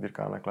 pač tista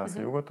dirkalna klasa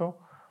jugotov.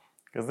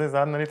 Ker zdaj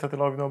zadnja leta te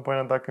lahko vidimo pa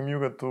na takem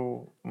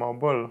jugotu malo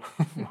bolj,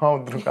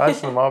 malo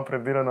drugačno, malo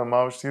predelano,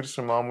 malo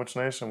širše, malo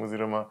močnejšem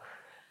oziroma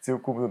cel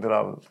kup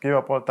dodelav. Kje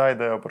pa pol ta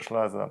ideja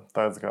prišla za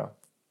tajcega,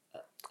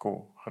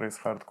 tako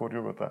res hardcore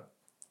jugota?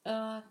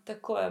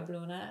 Tako je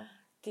bilo, ne.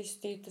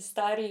 Tisti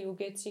stari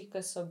jugeci,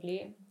 ki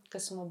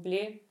smo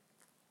bili,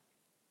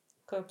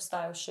 ko je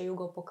obstajal še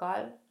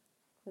Jugopokal,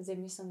 zdaj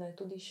mislim, da je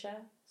tudi še,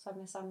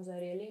 sam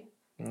zareli.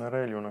 Na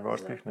relju, na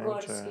gorskih, ne?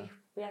 Gorskih,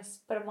 jaz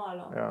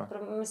premalo. Ja.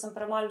 Mislim,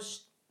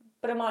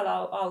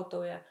 premalo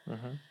avtov je.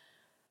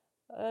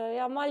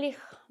 Ja, malo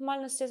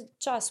nas je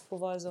čas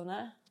povozil,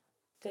 ne,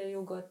 te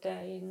jugote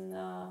in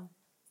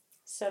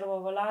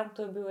servovolan,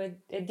 to je bil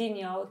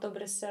edini avto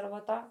brez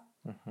servota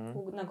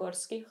na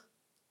gorskih,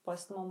 pa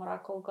smo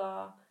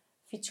Rakovga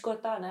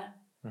fičkota, ne.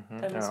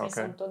 Tam jaz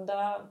mislim to,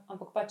 da,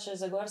 ampak pač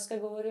za gorske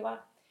govoriva.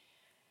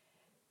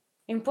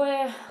 In po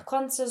je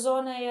konec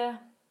sezone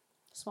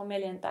smo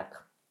imeli en tak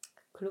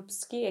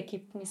klubski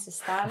ekipni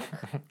sestanek,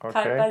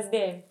 kaj pa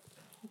zdaj,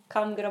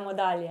 kam gremo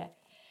dalje.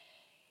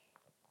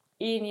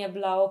 In je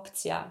bila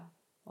opcija,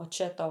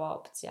 očetova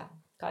opcija,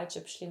 kaj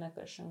če bi šli na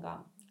kakšnega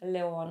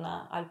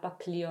Leona ali pa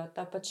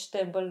Cliota, pač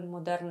te bolj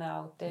moderne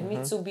avte,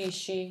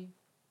 Mitsubishi,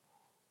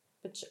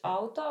 pač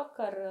avto,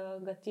 kar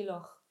ga ti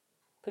lahko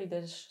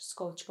prideš s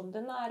kovčkom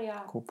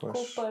denarja,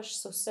 kupaš,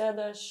 se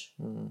usedeš,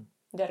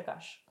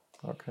 dirkaš.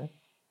 Okay.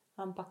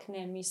 Ampak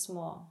ne, mi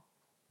smo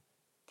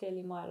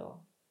teli malo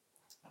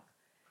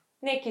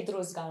nekaj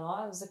drugega,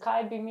 no.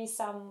 Zakaj bi mi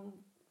sam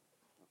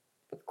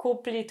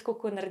kupili, tako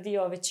kot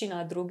naredijo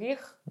večina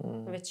drugih,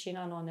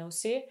 večina, no, ne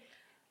vsi.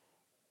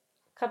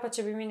 Kaj pa,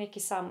 če bi mi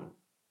nekaj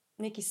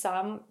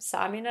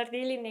sami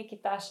naredili,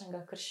 nekaj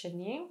takšnega, kar še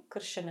ni, kar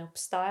še ne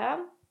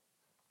obstaja.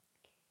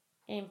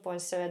 In pol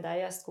seveda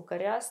jaz,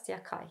 kakor jaz,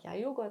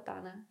 jugota,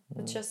 ne.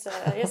 Pač jaz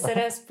se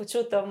res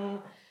počutim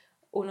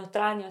v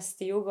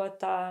notranjosti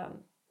jugota.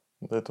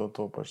 Da je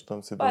to, pač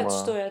tam si doma.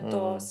 Pač to je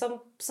to.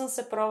 Sem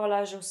se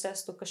provala že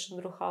vsesti v kakšen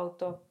drug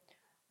avto,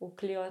 v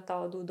Cliota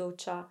od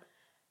Udovča,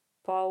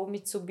 pa v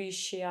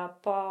Mitsubishija,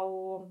 pa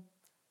v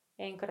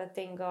enkrat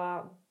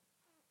enega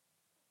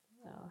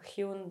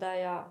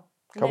Hyundaija.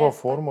 Kaj pa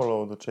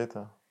formulo od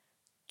očeta?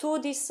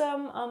 Tudi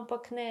sem,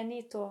 ampak ne,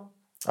 ni to.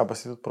 A pa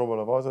si tudi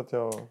probala voziti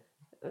jo?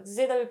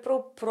 Zdaj, da bi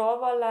prav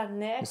provala,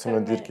 ne. Mislim,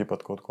 na dirki pa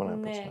tako ne.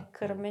 Ne,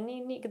 ker me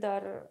ni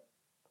nikdar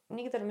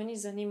me ni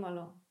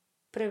zanimalo.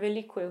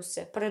 Preveliko je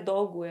vse,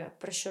 predolgo je,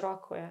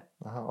 preširoko je.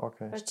 Ok,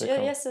 pač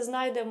jaz se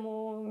znajdem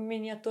v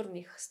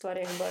miniaturnih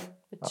stvareh bolj.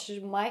 Pač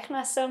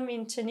majhna sem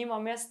in če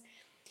nimam jaz,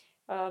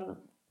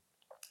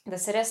 da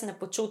se res ne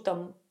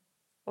počutim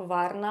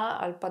varna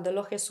ali pa da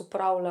lahko jaz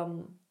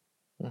upravljam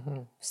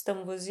s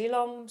tem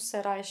vozilom,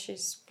 se rajši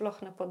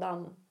sploh ne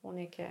podam v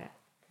neke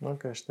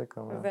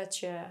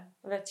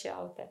večje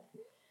avte.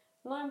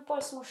 No in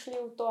pol smo šli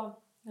v to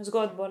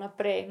zgodbo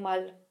naprej,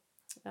 malo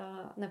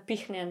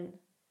napihnjen.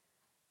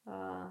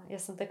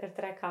 Jaz sem takrat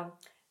rekla,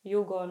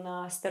 jugo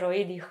na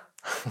steroidih,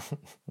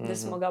 da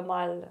smo ga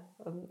malo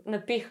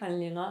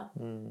napihnili, no.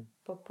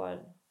 Pa pol.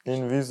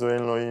 In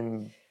vizualno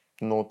in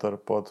noter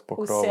pod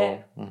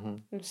pokrovom.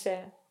 Vse.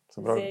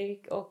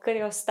 Zdaj, kar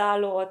je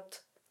ostalo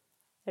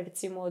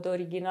recimo od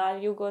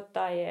original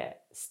jugota,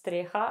 je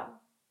streha,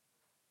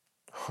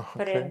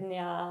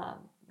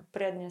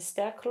 prednje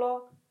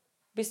steklo,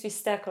 v bistvu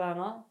stekla,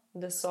 no,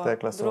 da so,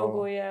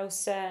 drugo je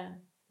vse,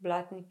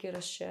 blatniki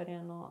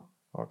razširjeno,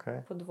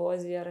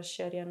 podvozje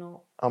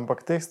razširjeno.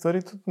 Ampak teh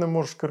stvari tudi ne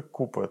moreš kar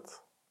kupiti,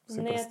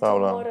 si ne,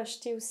 predstavljam. to moraš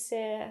ti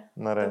vse,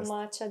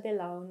 domača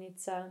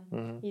delavnica,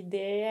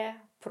 ideje,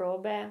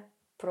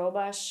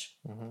 probaš,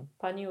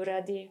 pa ni v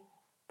redu,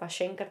 pa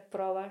še enkrat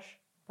probaš,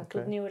 pa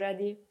tudi ni v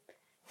redu,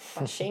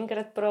 pa še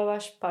enkrat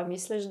probaš, pa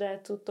misliš, da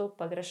je to,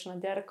 pa greš na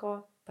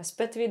dirko, pa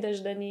spet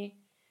vidiš, da ni.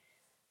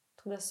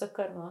 Tako da so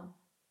kar, no.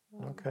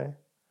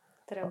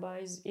 Treba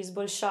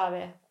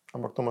izboljšave.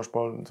 Ampak to imaš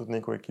pol tudi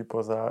neko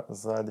ekipo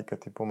zadaj, ki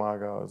ti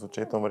pomaga z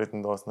očetom verjetno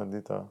dosti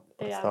narediti,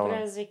 predstavljam.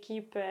 Ja, brez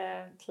ekipe,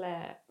 tle,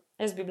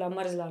 jaz bi bila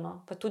mrzla, no.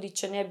 Pa tudi,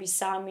 če ne bi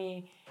sami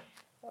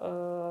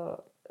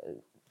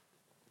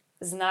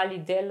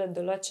znali delati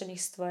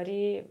določenih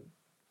stvari,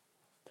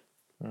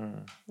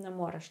 Ne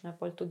moreš, ne,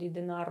 pol tudi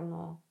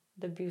denarno,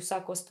 da bi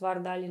vsako stvar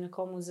dali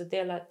nekomu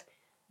zadelati,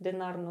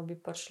 denarno bi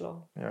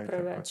prišlo Ja, itak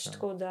preveč. pač, ja.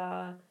 Tako da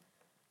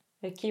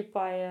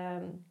ekipa je,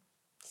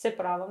 se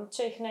pravim,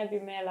 če jih ne bi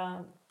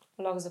imela,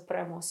 lahko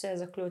zapremo vse,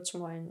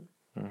 zaključimo in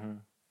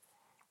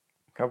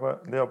Kaj pa,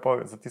 dejva pa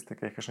za tiste,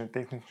 ki jih kakšni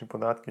tehnični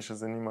podatki še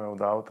zanimajo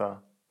od avta,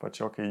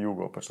 pač ok,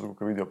 jugo, pač tako,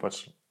 ko vidijo,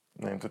 pač,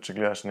 ne vem, tudi če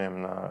gledaš, ne vem,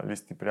 na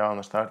listi prijav,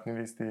 na štartni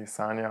listi,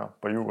 Sanja,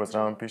 pa jugo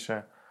zraven piše,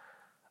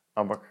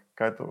 ampak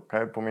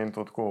kaj pomeni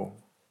to tako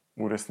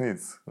v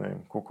resnici, ne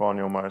vem, koliko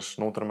konjev imaš,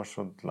 noter imaš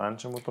od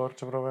lanče motor,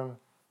 čeprav vem?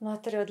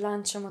 noter je od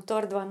lanče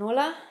motor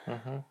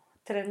 2.0,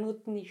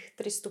 trenutnih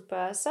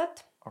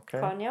 350 Ok,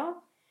 konjev.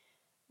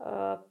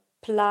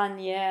 Plan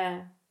je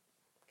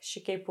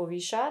še kaj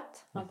povišati,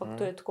 ampak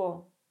to je tako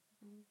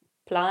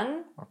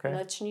plan, ok,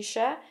 nič ni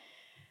še.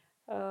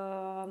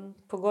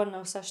 Pogon na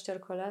vsa 4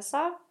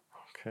 kolesa,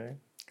 ok.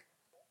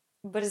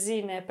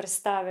 brzine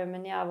prestave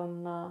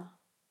menjavam na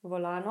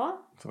volano,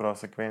 Se pravi,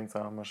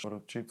 sekvenca, imaš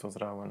ročico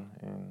zraven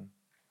in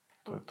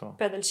to je to.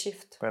 pedal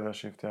shift, Pedal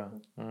shift, ja.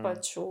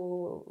 pač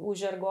v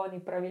žargoni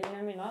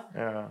pravilnimi, no.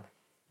 Ja,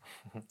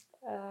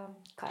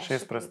 Kaj še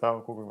 6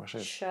 prestav, koliko ima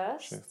 6?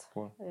 6, 6,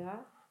 pol. ja.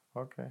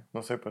 Ok,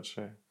 no se pač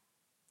še.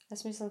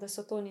 Jaz mislim, da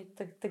so to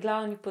te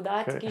glavni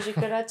podatki, že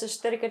kar rečeš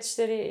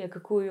 4x4, je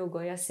kako jugo,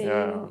 ja se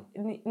Ja.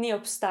 ni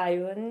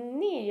obstajal,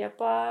 ni, je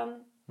pa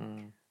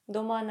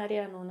doma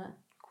narejeno, ne.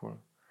 Cool.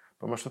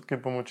 Pa imaš tudi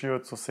kaj pomoči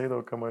od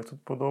sosedov, ki imajo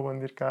tudi podoben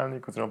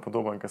dirkalnik, oziroma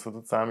podoben, ki so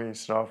tudi sami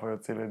šraufajo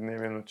cele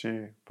dneve noči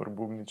pri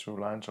bubniču,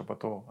 lančo pa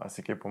to. A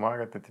si kaj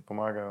pomagate, ti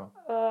pomagajo?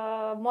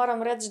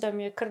 Moram reči, da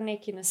mi je kar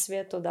nekaj na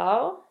svetu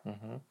dal.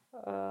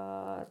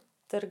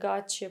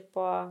 Drugače je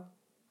pa,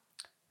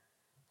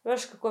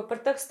 veš, kako je pri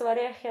teh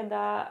stvareh, je,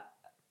 da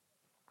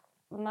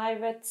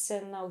največ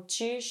se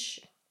naučiš,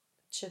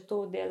 če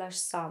to delaš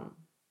sam,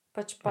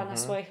 pač pa na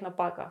svojih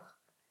napakah.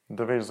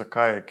 Da veš,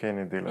 zakaj je kaj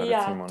ne dela, Ja,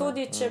 recimo.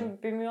 tudi če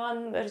bi mi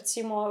on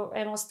recimo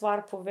eno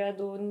stvar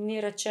povedal,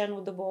 ni rečeno,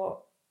 da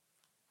bo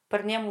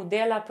pri njemu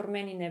dela, pri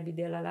meni ne bi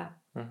delala.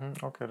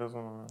 Ok,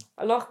 razumem.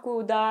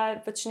 Lahko da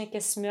pač neke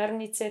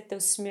smernice, te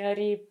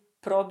usmeri,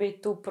 probaj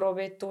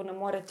tu, ne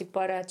more ti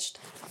pa reči,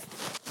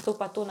 to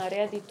pa to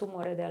naredi, tu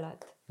mora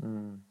delati.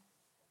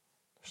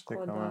 Štekam,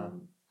 Tako da, ja.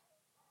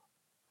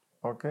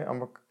 Ok,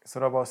 ampak se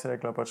pravi, si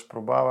rekla, pač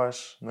probavaš,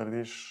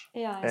 narediš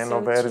ja, in eno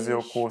se verzijo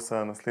učiš.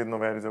 kosa, naslednjo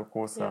verzijo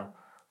kosa,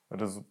 Ja.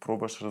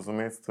 probaš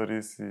razumeti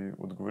stvari, si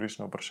odgovoriš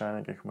na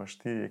vprašanja, ki jih imaš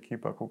ti,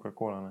 ekipa,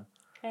 Coca-Cola, ne?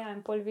 Ja,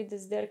 in pol vidiš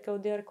z dirke v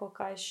dirko,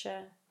 kaj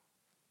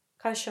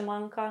še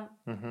manjka,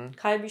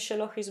 kaj bi še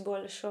lahko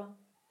izboljšal.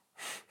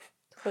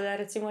 Tako da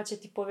recimo, če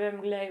ti povem,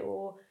 glej,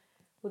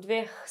 v 2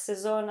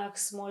 sezonah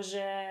smo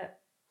že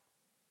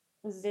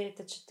zdaj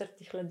ta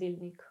 4.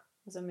 hladilnik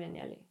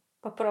zamenjali.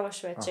 Pa probaš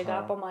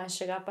večjega, pa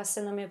manjšega, pa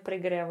se nam je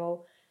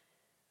pregreval.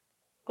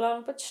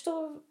 Glavno pač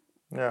to,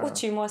 Ja,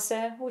 učimo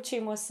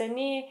se,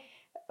 ni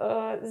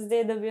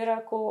zdaj, da bi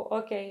rekel,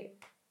 ok,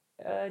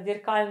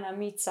 dirkalna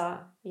mica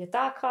je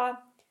taka,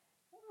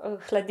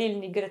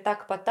 hladilnik gre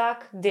tak pa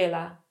tak,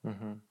 dela.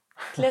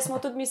 Tle smo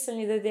tudi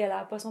mislili, da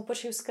dela, pa smo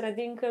prišli v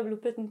skradinko, je bilo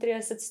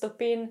 35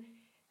 stopinj,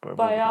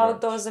 pa je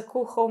avto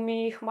zakuhal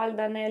mi jih, malo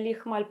da ne,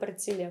 lih malo pred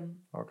ciljem.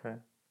 Ok.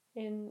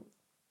 In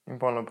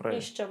pol naprej.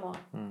 iščemo,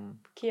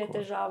 kje je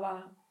težava,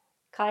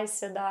 kaj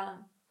se da,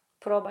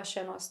 probaš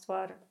eno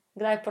stvar,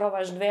 kdaj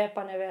probaš 2,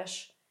 pa ne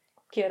veš,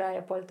 katera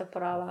je pol ta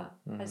prava,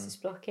 ali si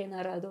sploh kaj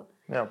naredil.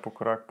 Ja, po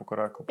koraku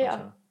pač.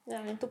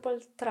 Ja, in to pol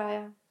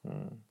traja.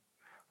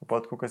 Pa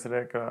tako, kot si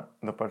rekla,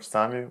 da pač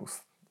sami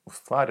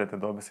ustvarjate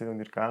dobesedno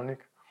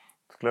dirkalnik,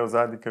 tukaj v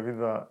zadnji, ki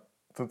vidiva,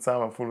 tudi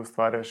sama ful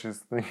ustvarjaš iz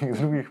nekih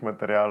drugih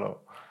materialov.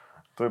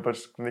 To je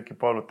pač neki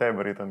pol v tebi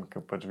verjetno,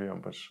 ker pač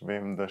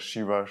vem, da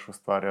šivaš,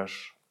 ustvarjaš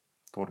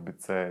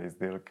torbice,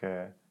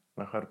 izdelke,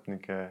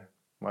 nahrbtnike,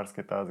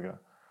 marsikaj takega.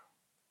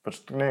 Pač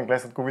ne vem, glej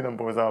se tako vidim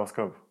povezavo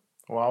skupaj.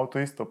 V avtu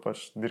isto,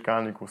 pač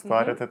dirkalniku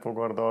ustvarjate to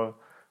gor dol,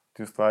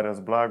 ti ustvarja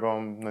z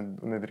blagom,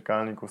 na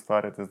dirkalniku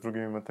ustvarjate z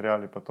drugimi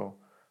materiali pa to.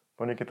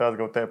 Pa nekaj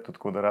takega v tebi tudi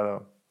tako, da rada,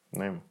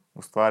 ne vem,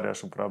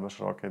 ustvarjaš, uporabljaš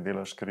roke,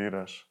 delaš,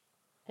 kreiraš.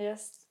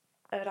 Jaz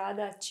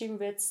rada čim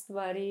več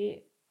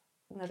stvari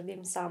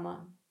naredim sama.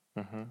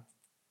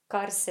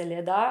 Kar se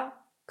le da,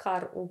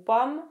 kar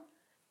upam,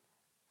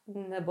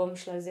 ne bom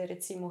šla zdaj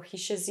recimo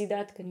hiše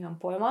zidati, ker nimam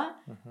pojma,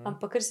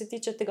 ampak kar se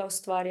tiče tega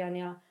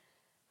ustvarjanja,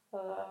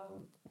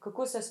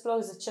 kako se je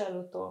sploh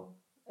začelo to?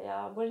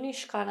 Ja,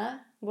 bolniška, ne?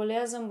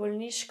 Bolezen,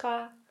 bolniška,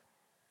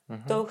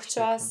 dolg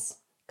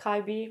čas,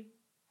 kaj bi,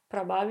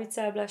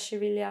 prababica je bila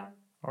šivilja,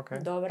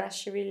 dobra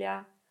šivilja.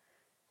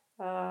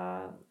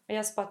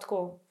 Jaz pa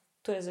tako,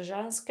 to je za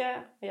ženske,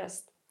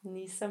 jaz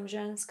nisem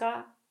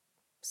ženska,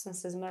 sem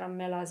se zmeraj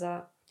imela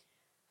za,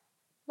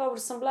 dobro,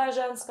 sem bila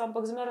ženska,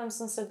 ampak zmeraj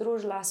sem se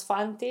družila s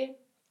fanti,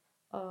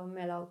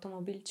 imela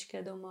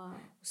avtomobilčke doma,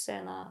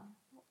 vse na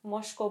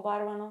moško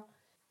obarvano.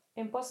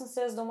 In potem sem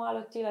se jaz doma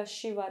lotila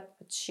šivati,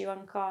 pač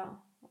šivanka,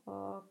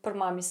 pri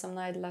mami sem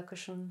našla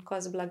kakšen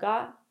kos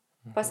blaga,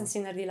 Pa sem si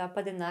naredila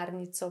pa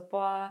denarnico,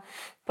 pa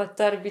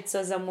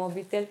torbico za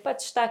mobitel,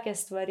 pač take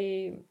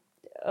stvari,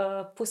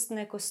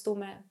 pustne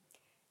kostume.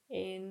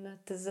 In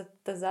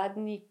ta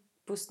zadnji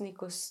pustni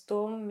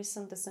kostum,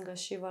 mislim, da sem ga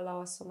šivala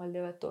 8 ali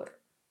 9 ur.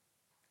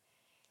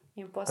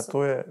 In A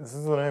to je,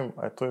 zdaj ne vem,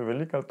 a to je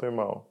veliko ali to je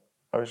malo?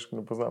 A veš,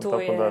 ne poznam ta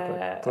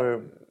podatek. To je,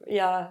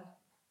 ja,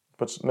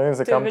 pač ne vem,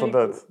 zakam to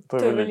dati. to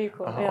je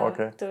veliko. Aha, Ja,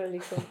 okej. to je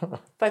veliko.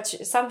 Pač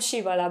sam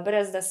šivala,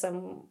 brez da sem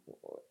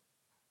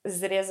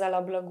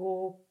zrezala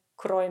blago,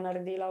 kroj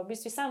naredila. V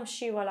bistvu sam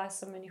šivala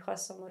sem enih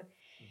 8 ur.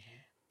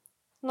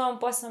 No, in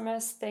pa sem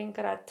jaz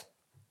enkrat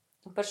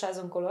prišla z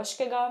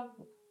onkološkega,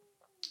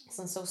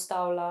 sem se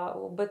ustavila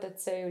v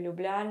BTC v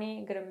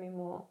Ljubljani, grem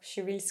mimo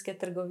šivilske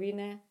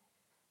trgovine,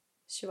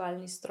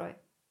 šivalni stroj.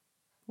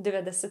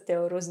 90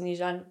 €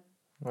 znižan.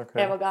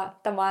 Okay. Evo ga, To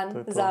taman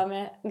je to.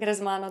 zame, gre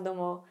z mano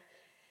domov.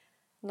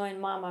 No, in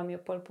mama mi je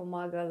pol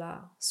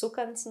pomagala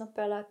sukanc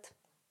napeljati.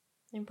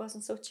 In pa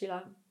sem se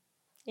učila.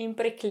 In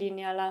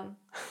preklinjala,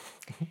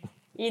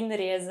 in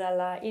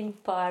rezala, in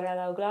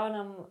parala. V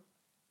glavnem,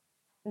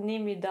 ni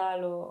mi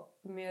dalo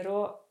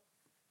miru.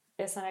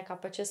 Jaz sem rekla,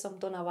 pa če sem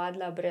to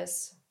navadila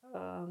brez,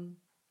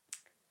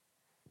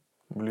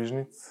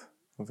 Bližnjic,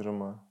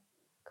 oziroma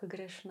ko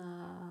greš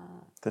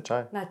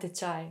tečaj. na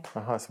tečaj.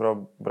 Aha, se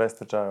pravi, brez V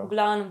tečajev.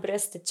 glavnem,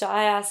 brez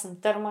tečaja, sem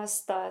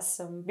trmasta,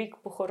 sem bik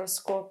po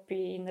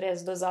horoskopi in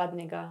res do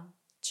zadnjega.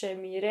 Če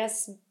mi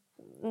res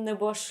ne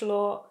bo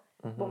šlo,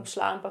 bom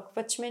šla, ampak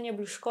pač meni je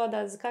bilo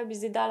škoda, zakaj bi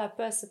zdaj dala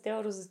 50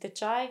 € za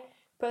tečaj,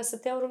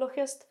 50 € lahko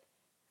jaz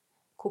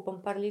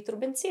kupim par litrov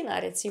bencina,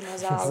 recimo za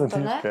Za avto.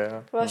 dirke,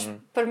 ja. Veš,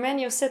 pri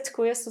meni je vse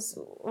tako, jaz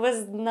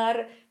ves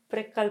denar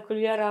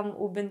prekalkuliram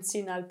v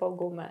bencin ali pa v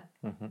gume.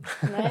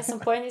 Ne, jaz sem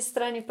po eni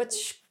strani pač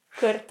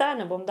škrta,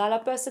 ne bom dala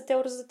 50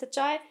 € za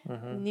tečaj,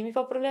 ni mi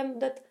pa problem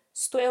dati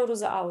 100 €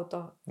 za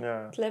avto.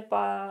 Ja, Tle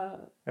pa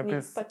ja mi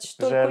pis, pač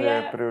toliko želje,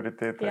 je.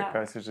 prioritete, Ja.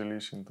 kaj si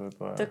želiš in to je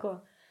to. Ja. Tako.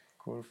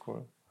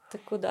 Cool.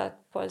 Tako da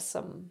pol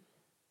sem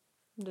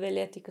 2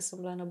 leti, ko sem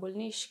bila na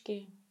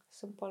bolniški,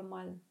 sem pol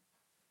malo,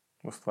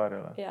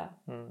 Ustvarjala. ja.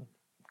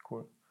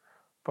 Cool.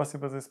 Pa si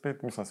pa zdaj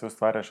spet, mislim, se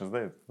ustvarja še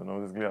zdaj, da ne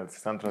bo izgledati.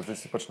 Zdaj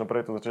si pač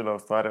naprej to začela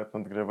ustvarjati,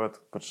 nadgrajevati,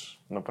 pač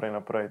naprej,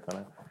 ta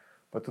ne.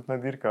 Pa tudi na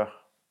dirkah,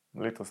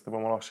 letos te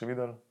bomo lahko še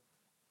videli,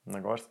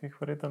 na gorskih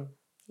verjetno,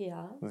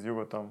 Ja. z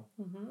jugotom,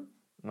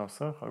 na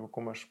vseh, ali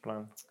kako imaš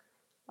plan?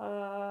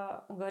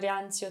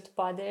 Gorjanci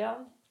odpadejo,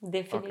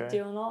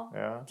 definitivno,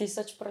 Ja,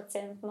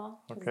 1000%,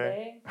 Okej.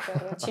 zdaj,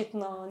 ker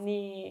očitno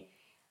ni,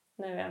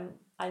 ne vem,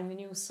 ali mi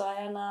ni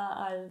usvojena,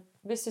 ali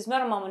v bistvu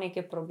zmeraj imamo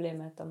neke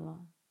probleme tam. No.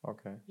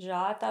 ok.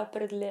 Žata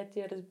pred leti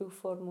je razbil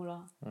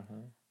formulo,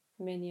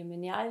 meni je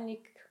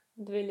menjalnik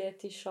 2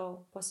 leti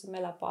šel, pa sem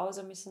imela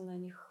pauzo, mislim, da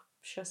njih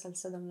 6 ali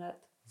 7 let.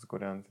 Z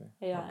Gorjanci.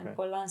 Ja, Ok. in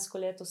pol lansko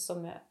leto so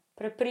me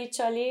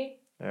prepričali,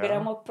 Ja.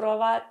 gremo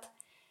provat.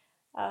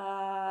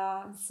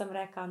 Sem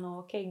rekla, no,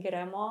 ok,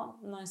 gremo.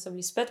 No, in so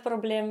bili spet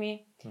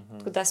problemi,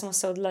 tako da smo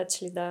se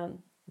odločili, da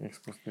Jih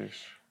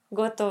spustiš.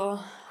 gotovo.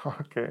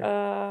 Ok.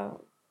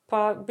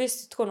 Pa v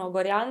bistvu tako, no,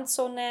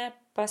 Gorjancov ne,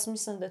 pa jaz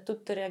mislim, da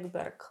tudi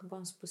Rekberg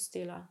bom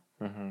spustila.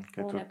 Kaj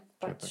tudi, One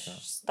pač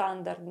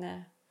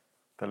standardne,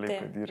 te te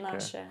lepe dirke.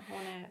 naše,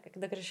 one,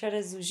 da greš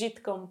res z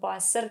užitkom, pa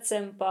s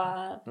srcem,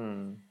 pa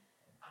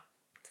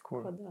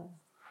Cool. tako da.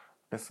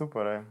 Je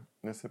super,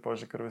 jaz se pa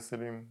že kar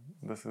veselim,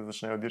 da se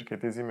začnejo dirke.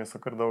 Te zime so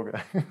kar dolge,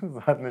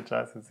 zadnje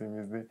čase se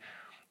mi zdi.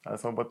 Ali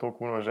smo pa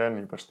toliko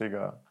unoženi pač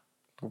tega,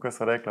 tukaj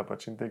so rekla,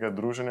 pač in tega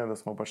druženja, da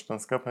smo pač tam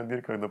skupaj na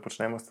dirkah, da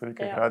počnemo stvari,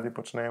 ki jih Ja. radi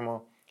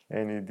počnemo.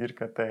 Eni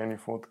dirkate, eni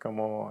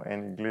fotkamo,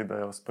 eni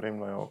gledajo,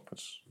 spremljajo.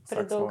 Pač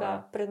vsak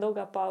svoje.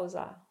 Predolga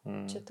pauza,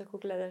 če tako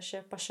gledaš.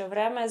 Pa še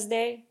vreme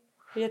zdaj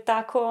je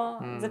tako,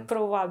 da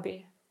prav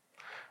vabi.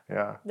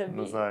 Ja, da bi-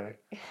 nazaj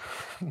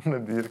na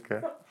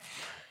dirke.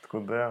 Tako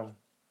da, ja.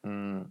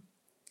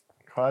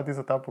 Hvala ti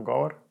za ta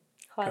pogovor.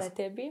 Hvala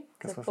tebi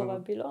sva za se-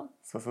 povabilo.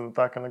 Sva se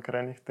dotaknili kar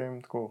enih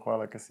tem, tako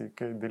hvala, ker si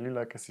kaj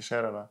delila, ker si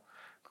šerala.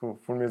 Tako,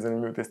 ful mi je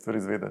zanimivo te stvari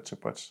izvedeti, če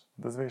pač,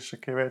 da zveš še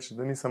kaj več,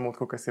 da ni samo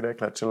tako, kot si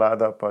rekla,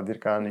 čelada pa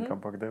dirkalnik,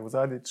 ampak da je v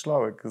zadnji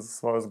človek z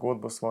svojo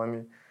zgodbo, s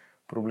svojimi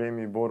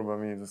problemi,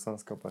 borbami, z vsem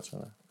skupaj. Če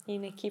ne.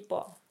 In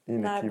ekipo.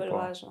 In Najbolj ekipo.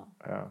 važno.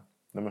 Ja,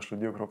 da imaš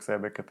ljudi okrog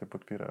sebe, ki te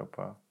podpirajo.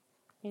 Pa.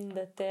 In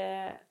da te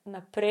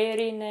naprej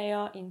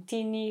rinejo, in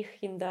ti njih,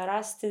 in da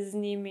raste z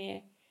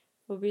njimi.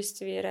 V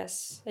bistvu je res,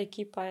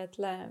 ekipa je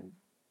tle.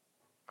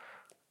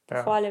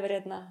 Ja. Hvale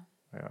vredna.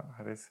 Ja,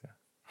 res je.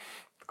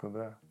 Tako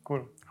da,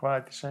 cool.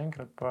 Hvala ti še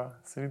enkrat, pa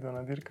se vidimo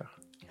na dirkah.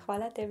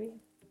 Hvala tebi.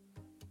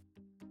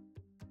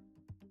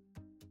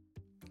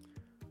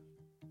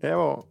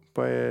 Evo,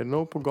 pa je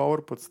nov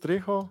pogovor pod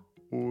streho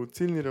v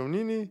ciljni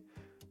ravnini.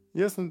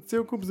 Jaz sem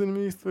cel kup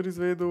zanimivih stvari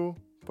izvedel,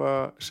 pa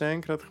še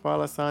enkrat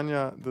hvala,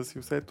 Sanja, da si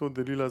vse to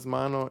delila z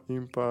mano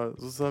in pa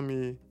z vsemi,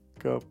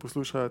 ki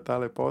poslušajo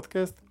tale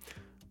podcast.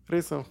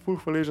 Res sem ful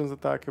hvaležen za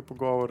take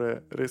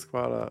pogovore, res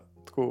hvala,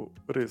 tako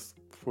res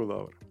ful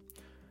dobro.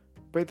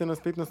 Pejte na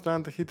spletno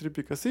stran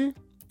tahitri.si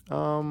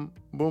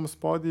bom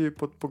spodaj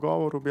pod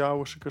pogovor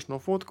objavil še kakšno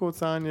fotko od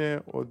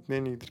Sanje, od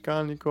njenih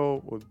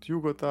dirkalnikov, od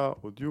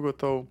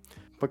jugotov.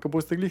 Pa ko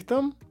boste glih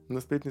tam, na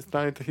spletni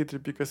strani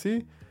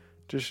tahitri.si,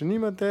 če še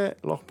nimate,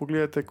 lahko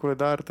pogledate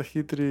koledar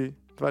Tahitri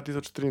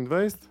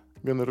 2023,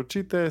 ga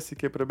naročite, si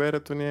kaj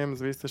preberete o njem,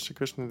 zveste še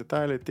kakšne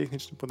detajle,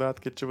 tehnične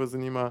podatke, če vas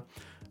zanima.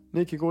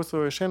 Nekaj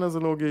gostov je še na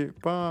zalogi,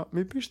 pa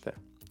mi pišite.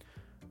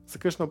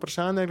 Za kakšno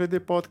vprašanje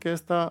glede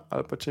podcasta,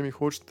 ali pa če mi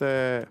hočete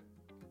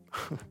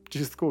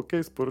čistko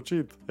kaj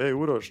sporočiti,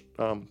 Uroš,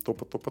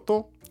 to,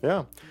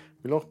 ja,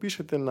 mi lahko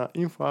pišete na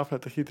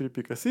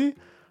info@tahitri.si,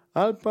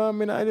 ali pa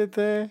mi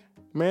najdete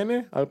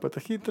mene ali pa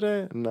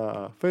Tahitre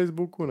na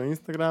Facebooku, na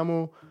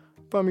Instagramu,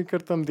 pa mi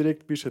kar tam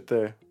direkt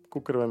pišete,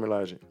 kakor vam je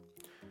lažje.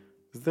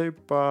 Zdaj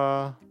pa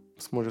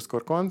smo že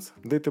skoraj konc.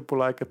 Dajte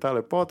polajkati tale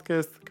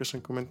podcast,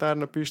 kakšen komentar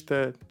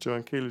napišite, če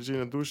vam kaj leži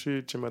na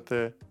duši, če imate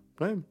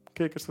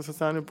kaj, kar ste se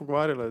sami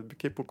pogovarjali, bi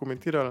kaj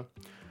pokomentirali.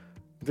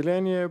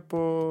 Deljenje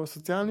po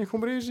socialnih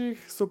omrežjih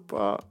so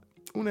pa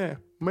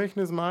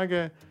majhne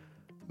zmage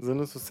za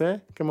nas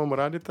vse, ki imamo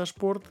radi ta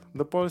šport,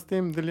 da pol s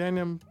tem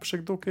deljenjem še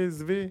kdo kaj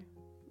zve,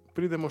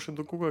 pridemo še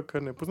do koga,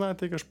 ker ne pozna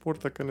tega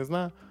športa, ker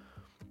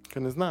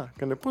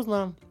ne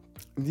pozna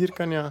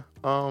dirkanja.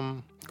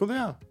 Tako da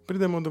ja,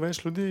 pridemo do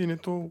več ljudi in je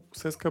to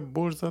vse skupaj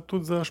bolj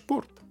tudi za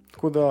šport.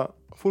 Tako da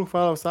ful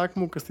hvala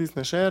vsakmu, ki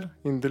stisne share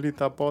in deli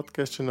ta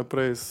podcast še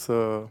naprej s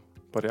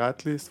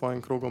prijatelji, s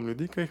svojim krogom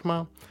ljudi, ki jih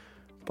ima.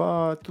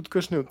 Pa tudi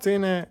kakšne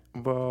ocene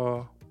v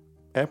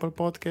Apple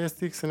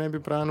podcastih se ne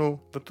bi branil,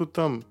 da tudi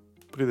tam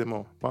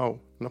pridemo malo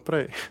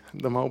naprej,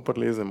 da malo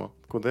prelezemo.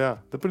 Tako da ja,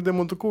 da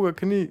pridemo do koga,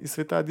 ki ni iz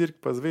sveta dirk,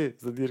 pa zve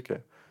za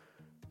dirke.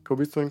 Ko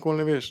v bistvu nikoli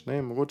ne veš,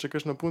 mogoče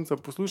kakšna punca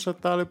posluša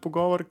tale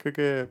pogovor, ki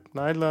ga je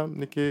najdla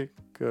nekje,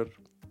 ker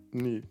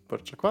ni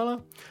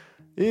pričakovala,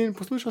 in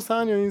posluša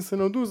Sanjo in se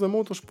navdu za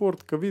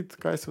motošport, ki vidi,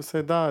 kaj se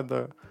vse da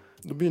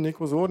dobi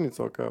neko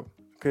vzornico,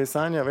 ki je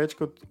Sanja več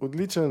kot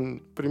odličen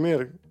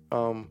primer,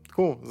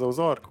 tako za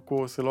vzor,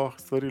 kako se lahko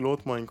stvari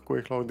lotimo in kako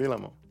jih lahko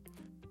delamo.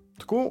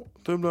 Tako,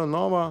 to je bila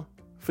nova,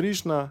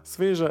 frišna,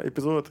 sveža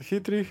epizoda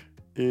Tahitrih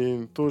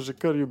in to že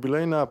kar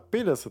jubilejna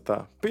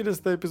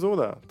 50.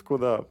 epizoda, tako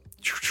da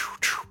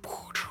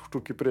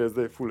tukaj prej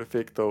zdaj ful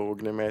efektov,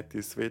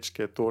 ognjemeti,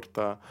 svečke,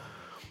 torta,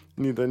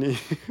 ni da ni.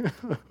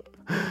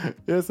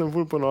 Jaz sem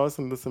ful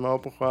ponosen, da se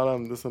malo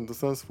pohvalim, da sem do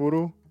sem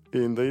sfuril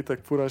in da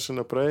itak furam še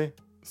naprej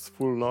s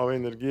ful nove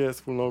energije,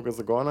 s ful novega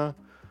zagona,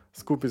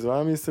 skupaj z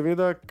vami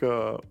seveda, ki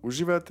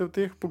uživate v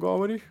teh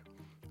pogovorih.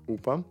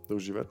 Upam, da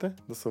uživate,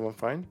 da so vam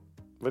fajn.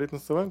 Verjetno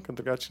so vam, ker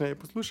drugače ne je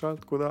poslušali,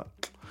 tako da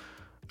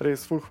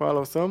res ful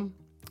hvala vsem.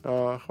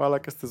 Hvala,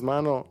 ker ste z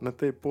mano na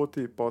tej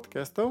poti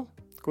podcastov.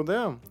 Tako da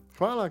ja,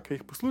 hvala, ker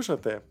jih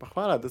poslušate, pa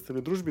hvala, da ste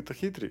v družbi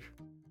Tahitrih.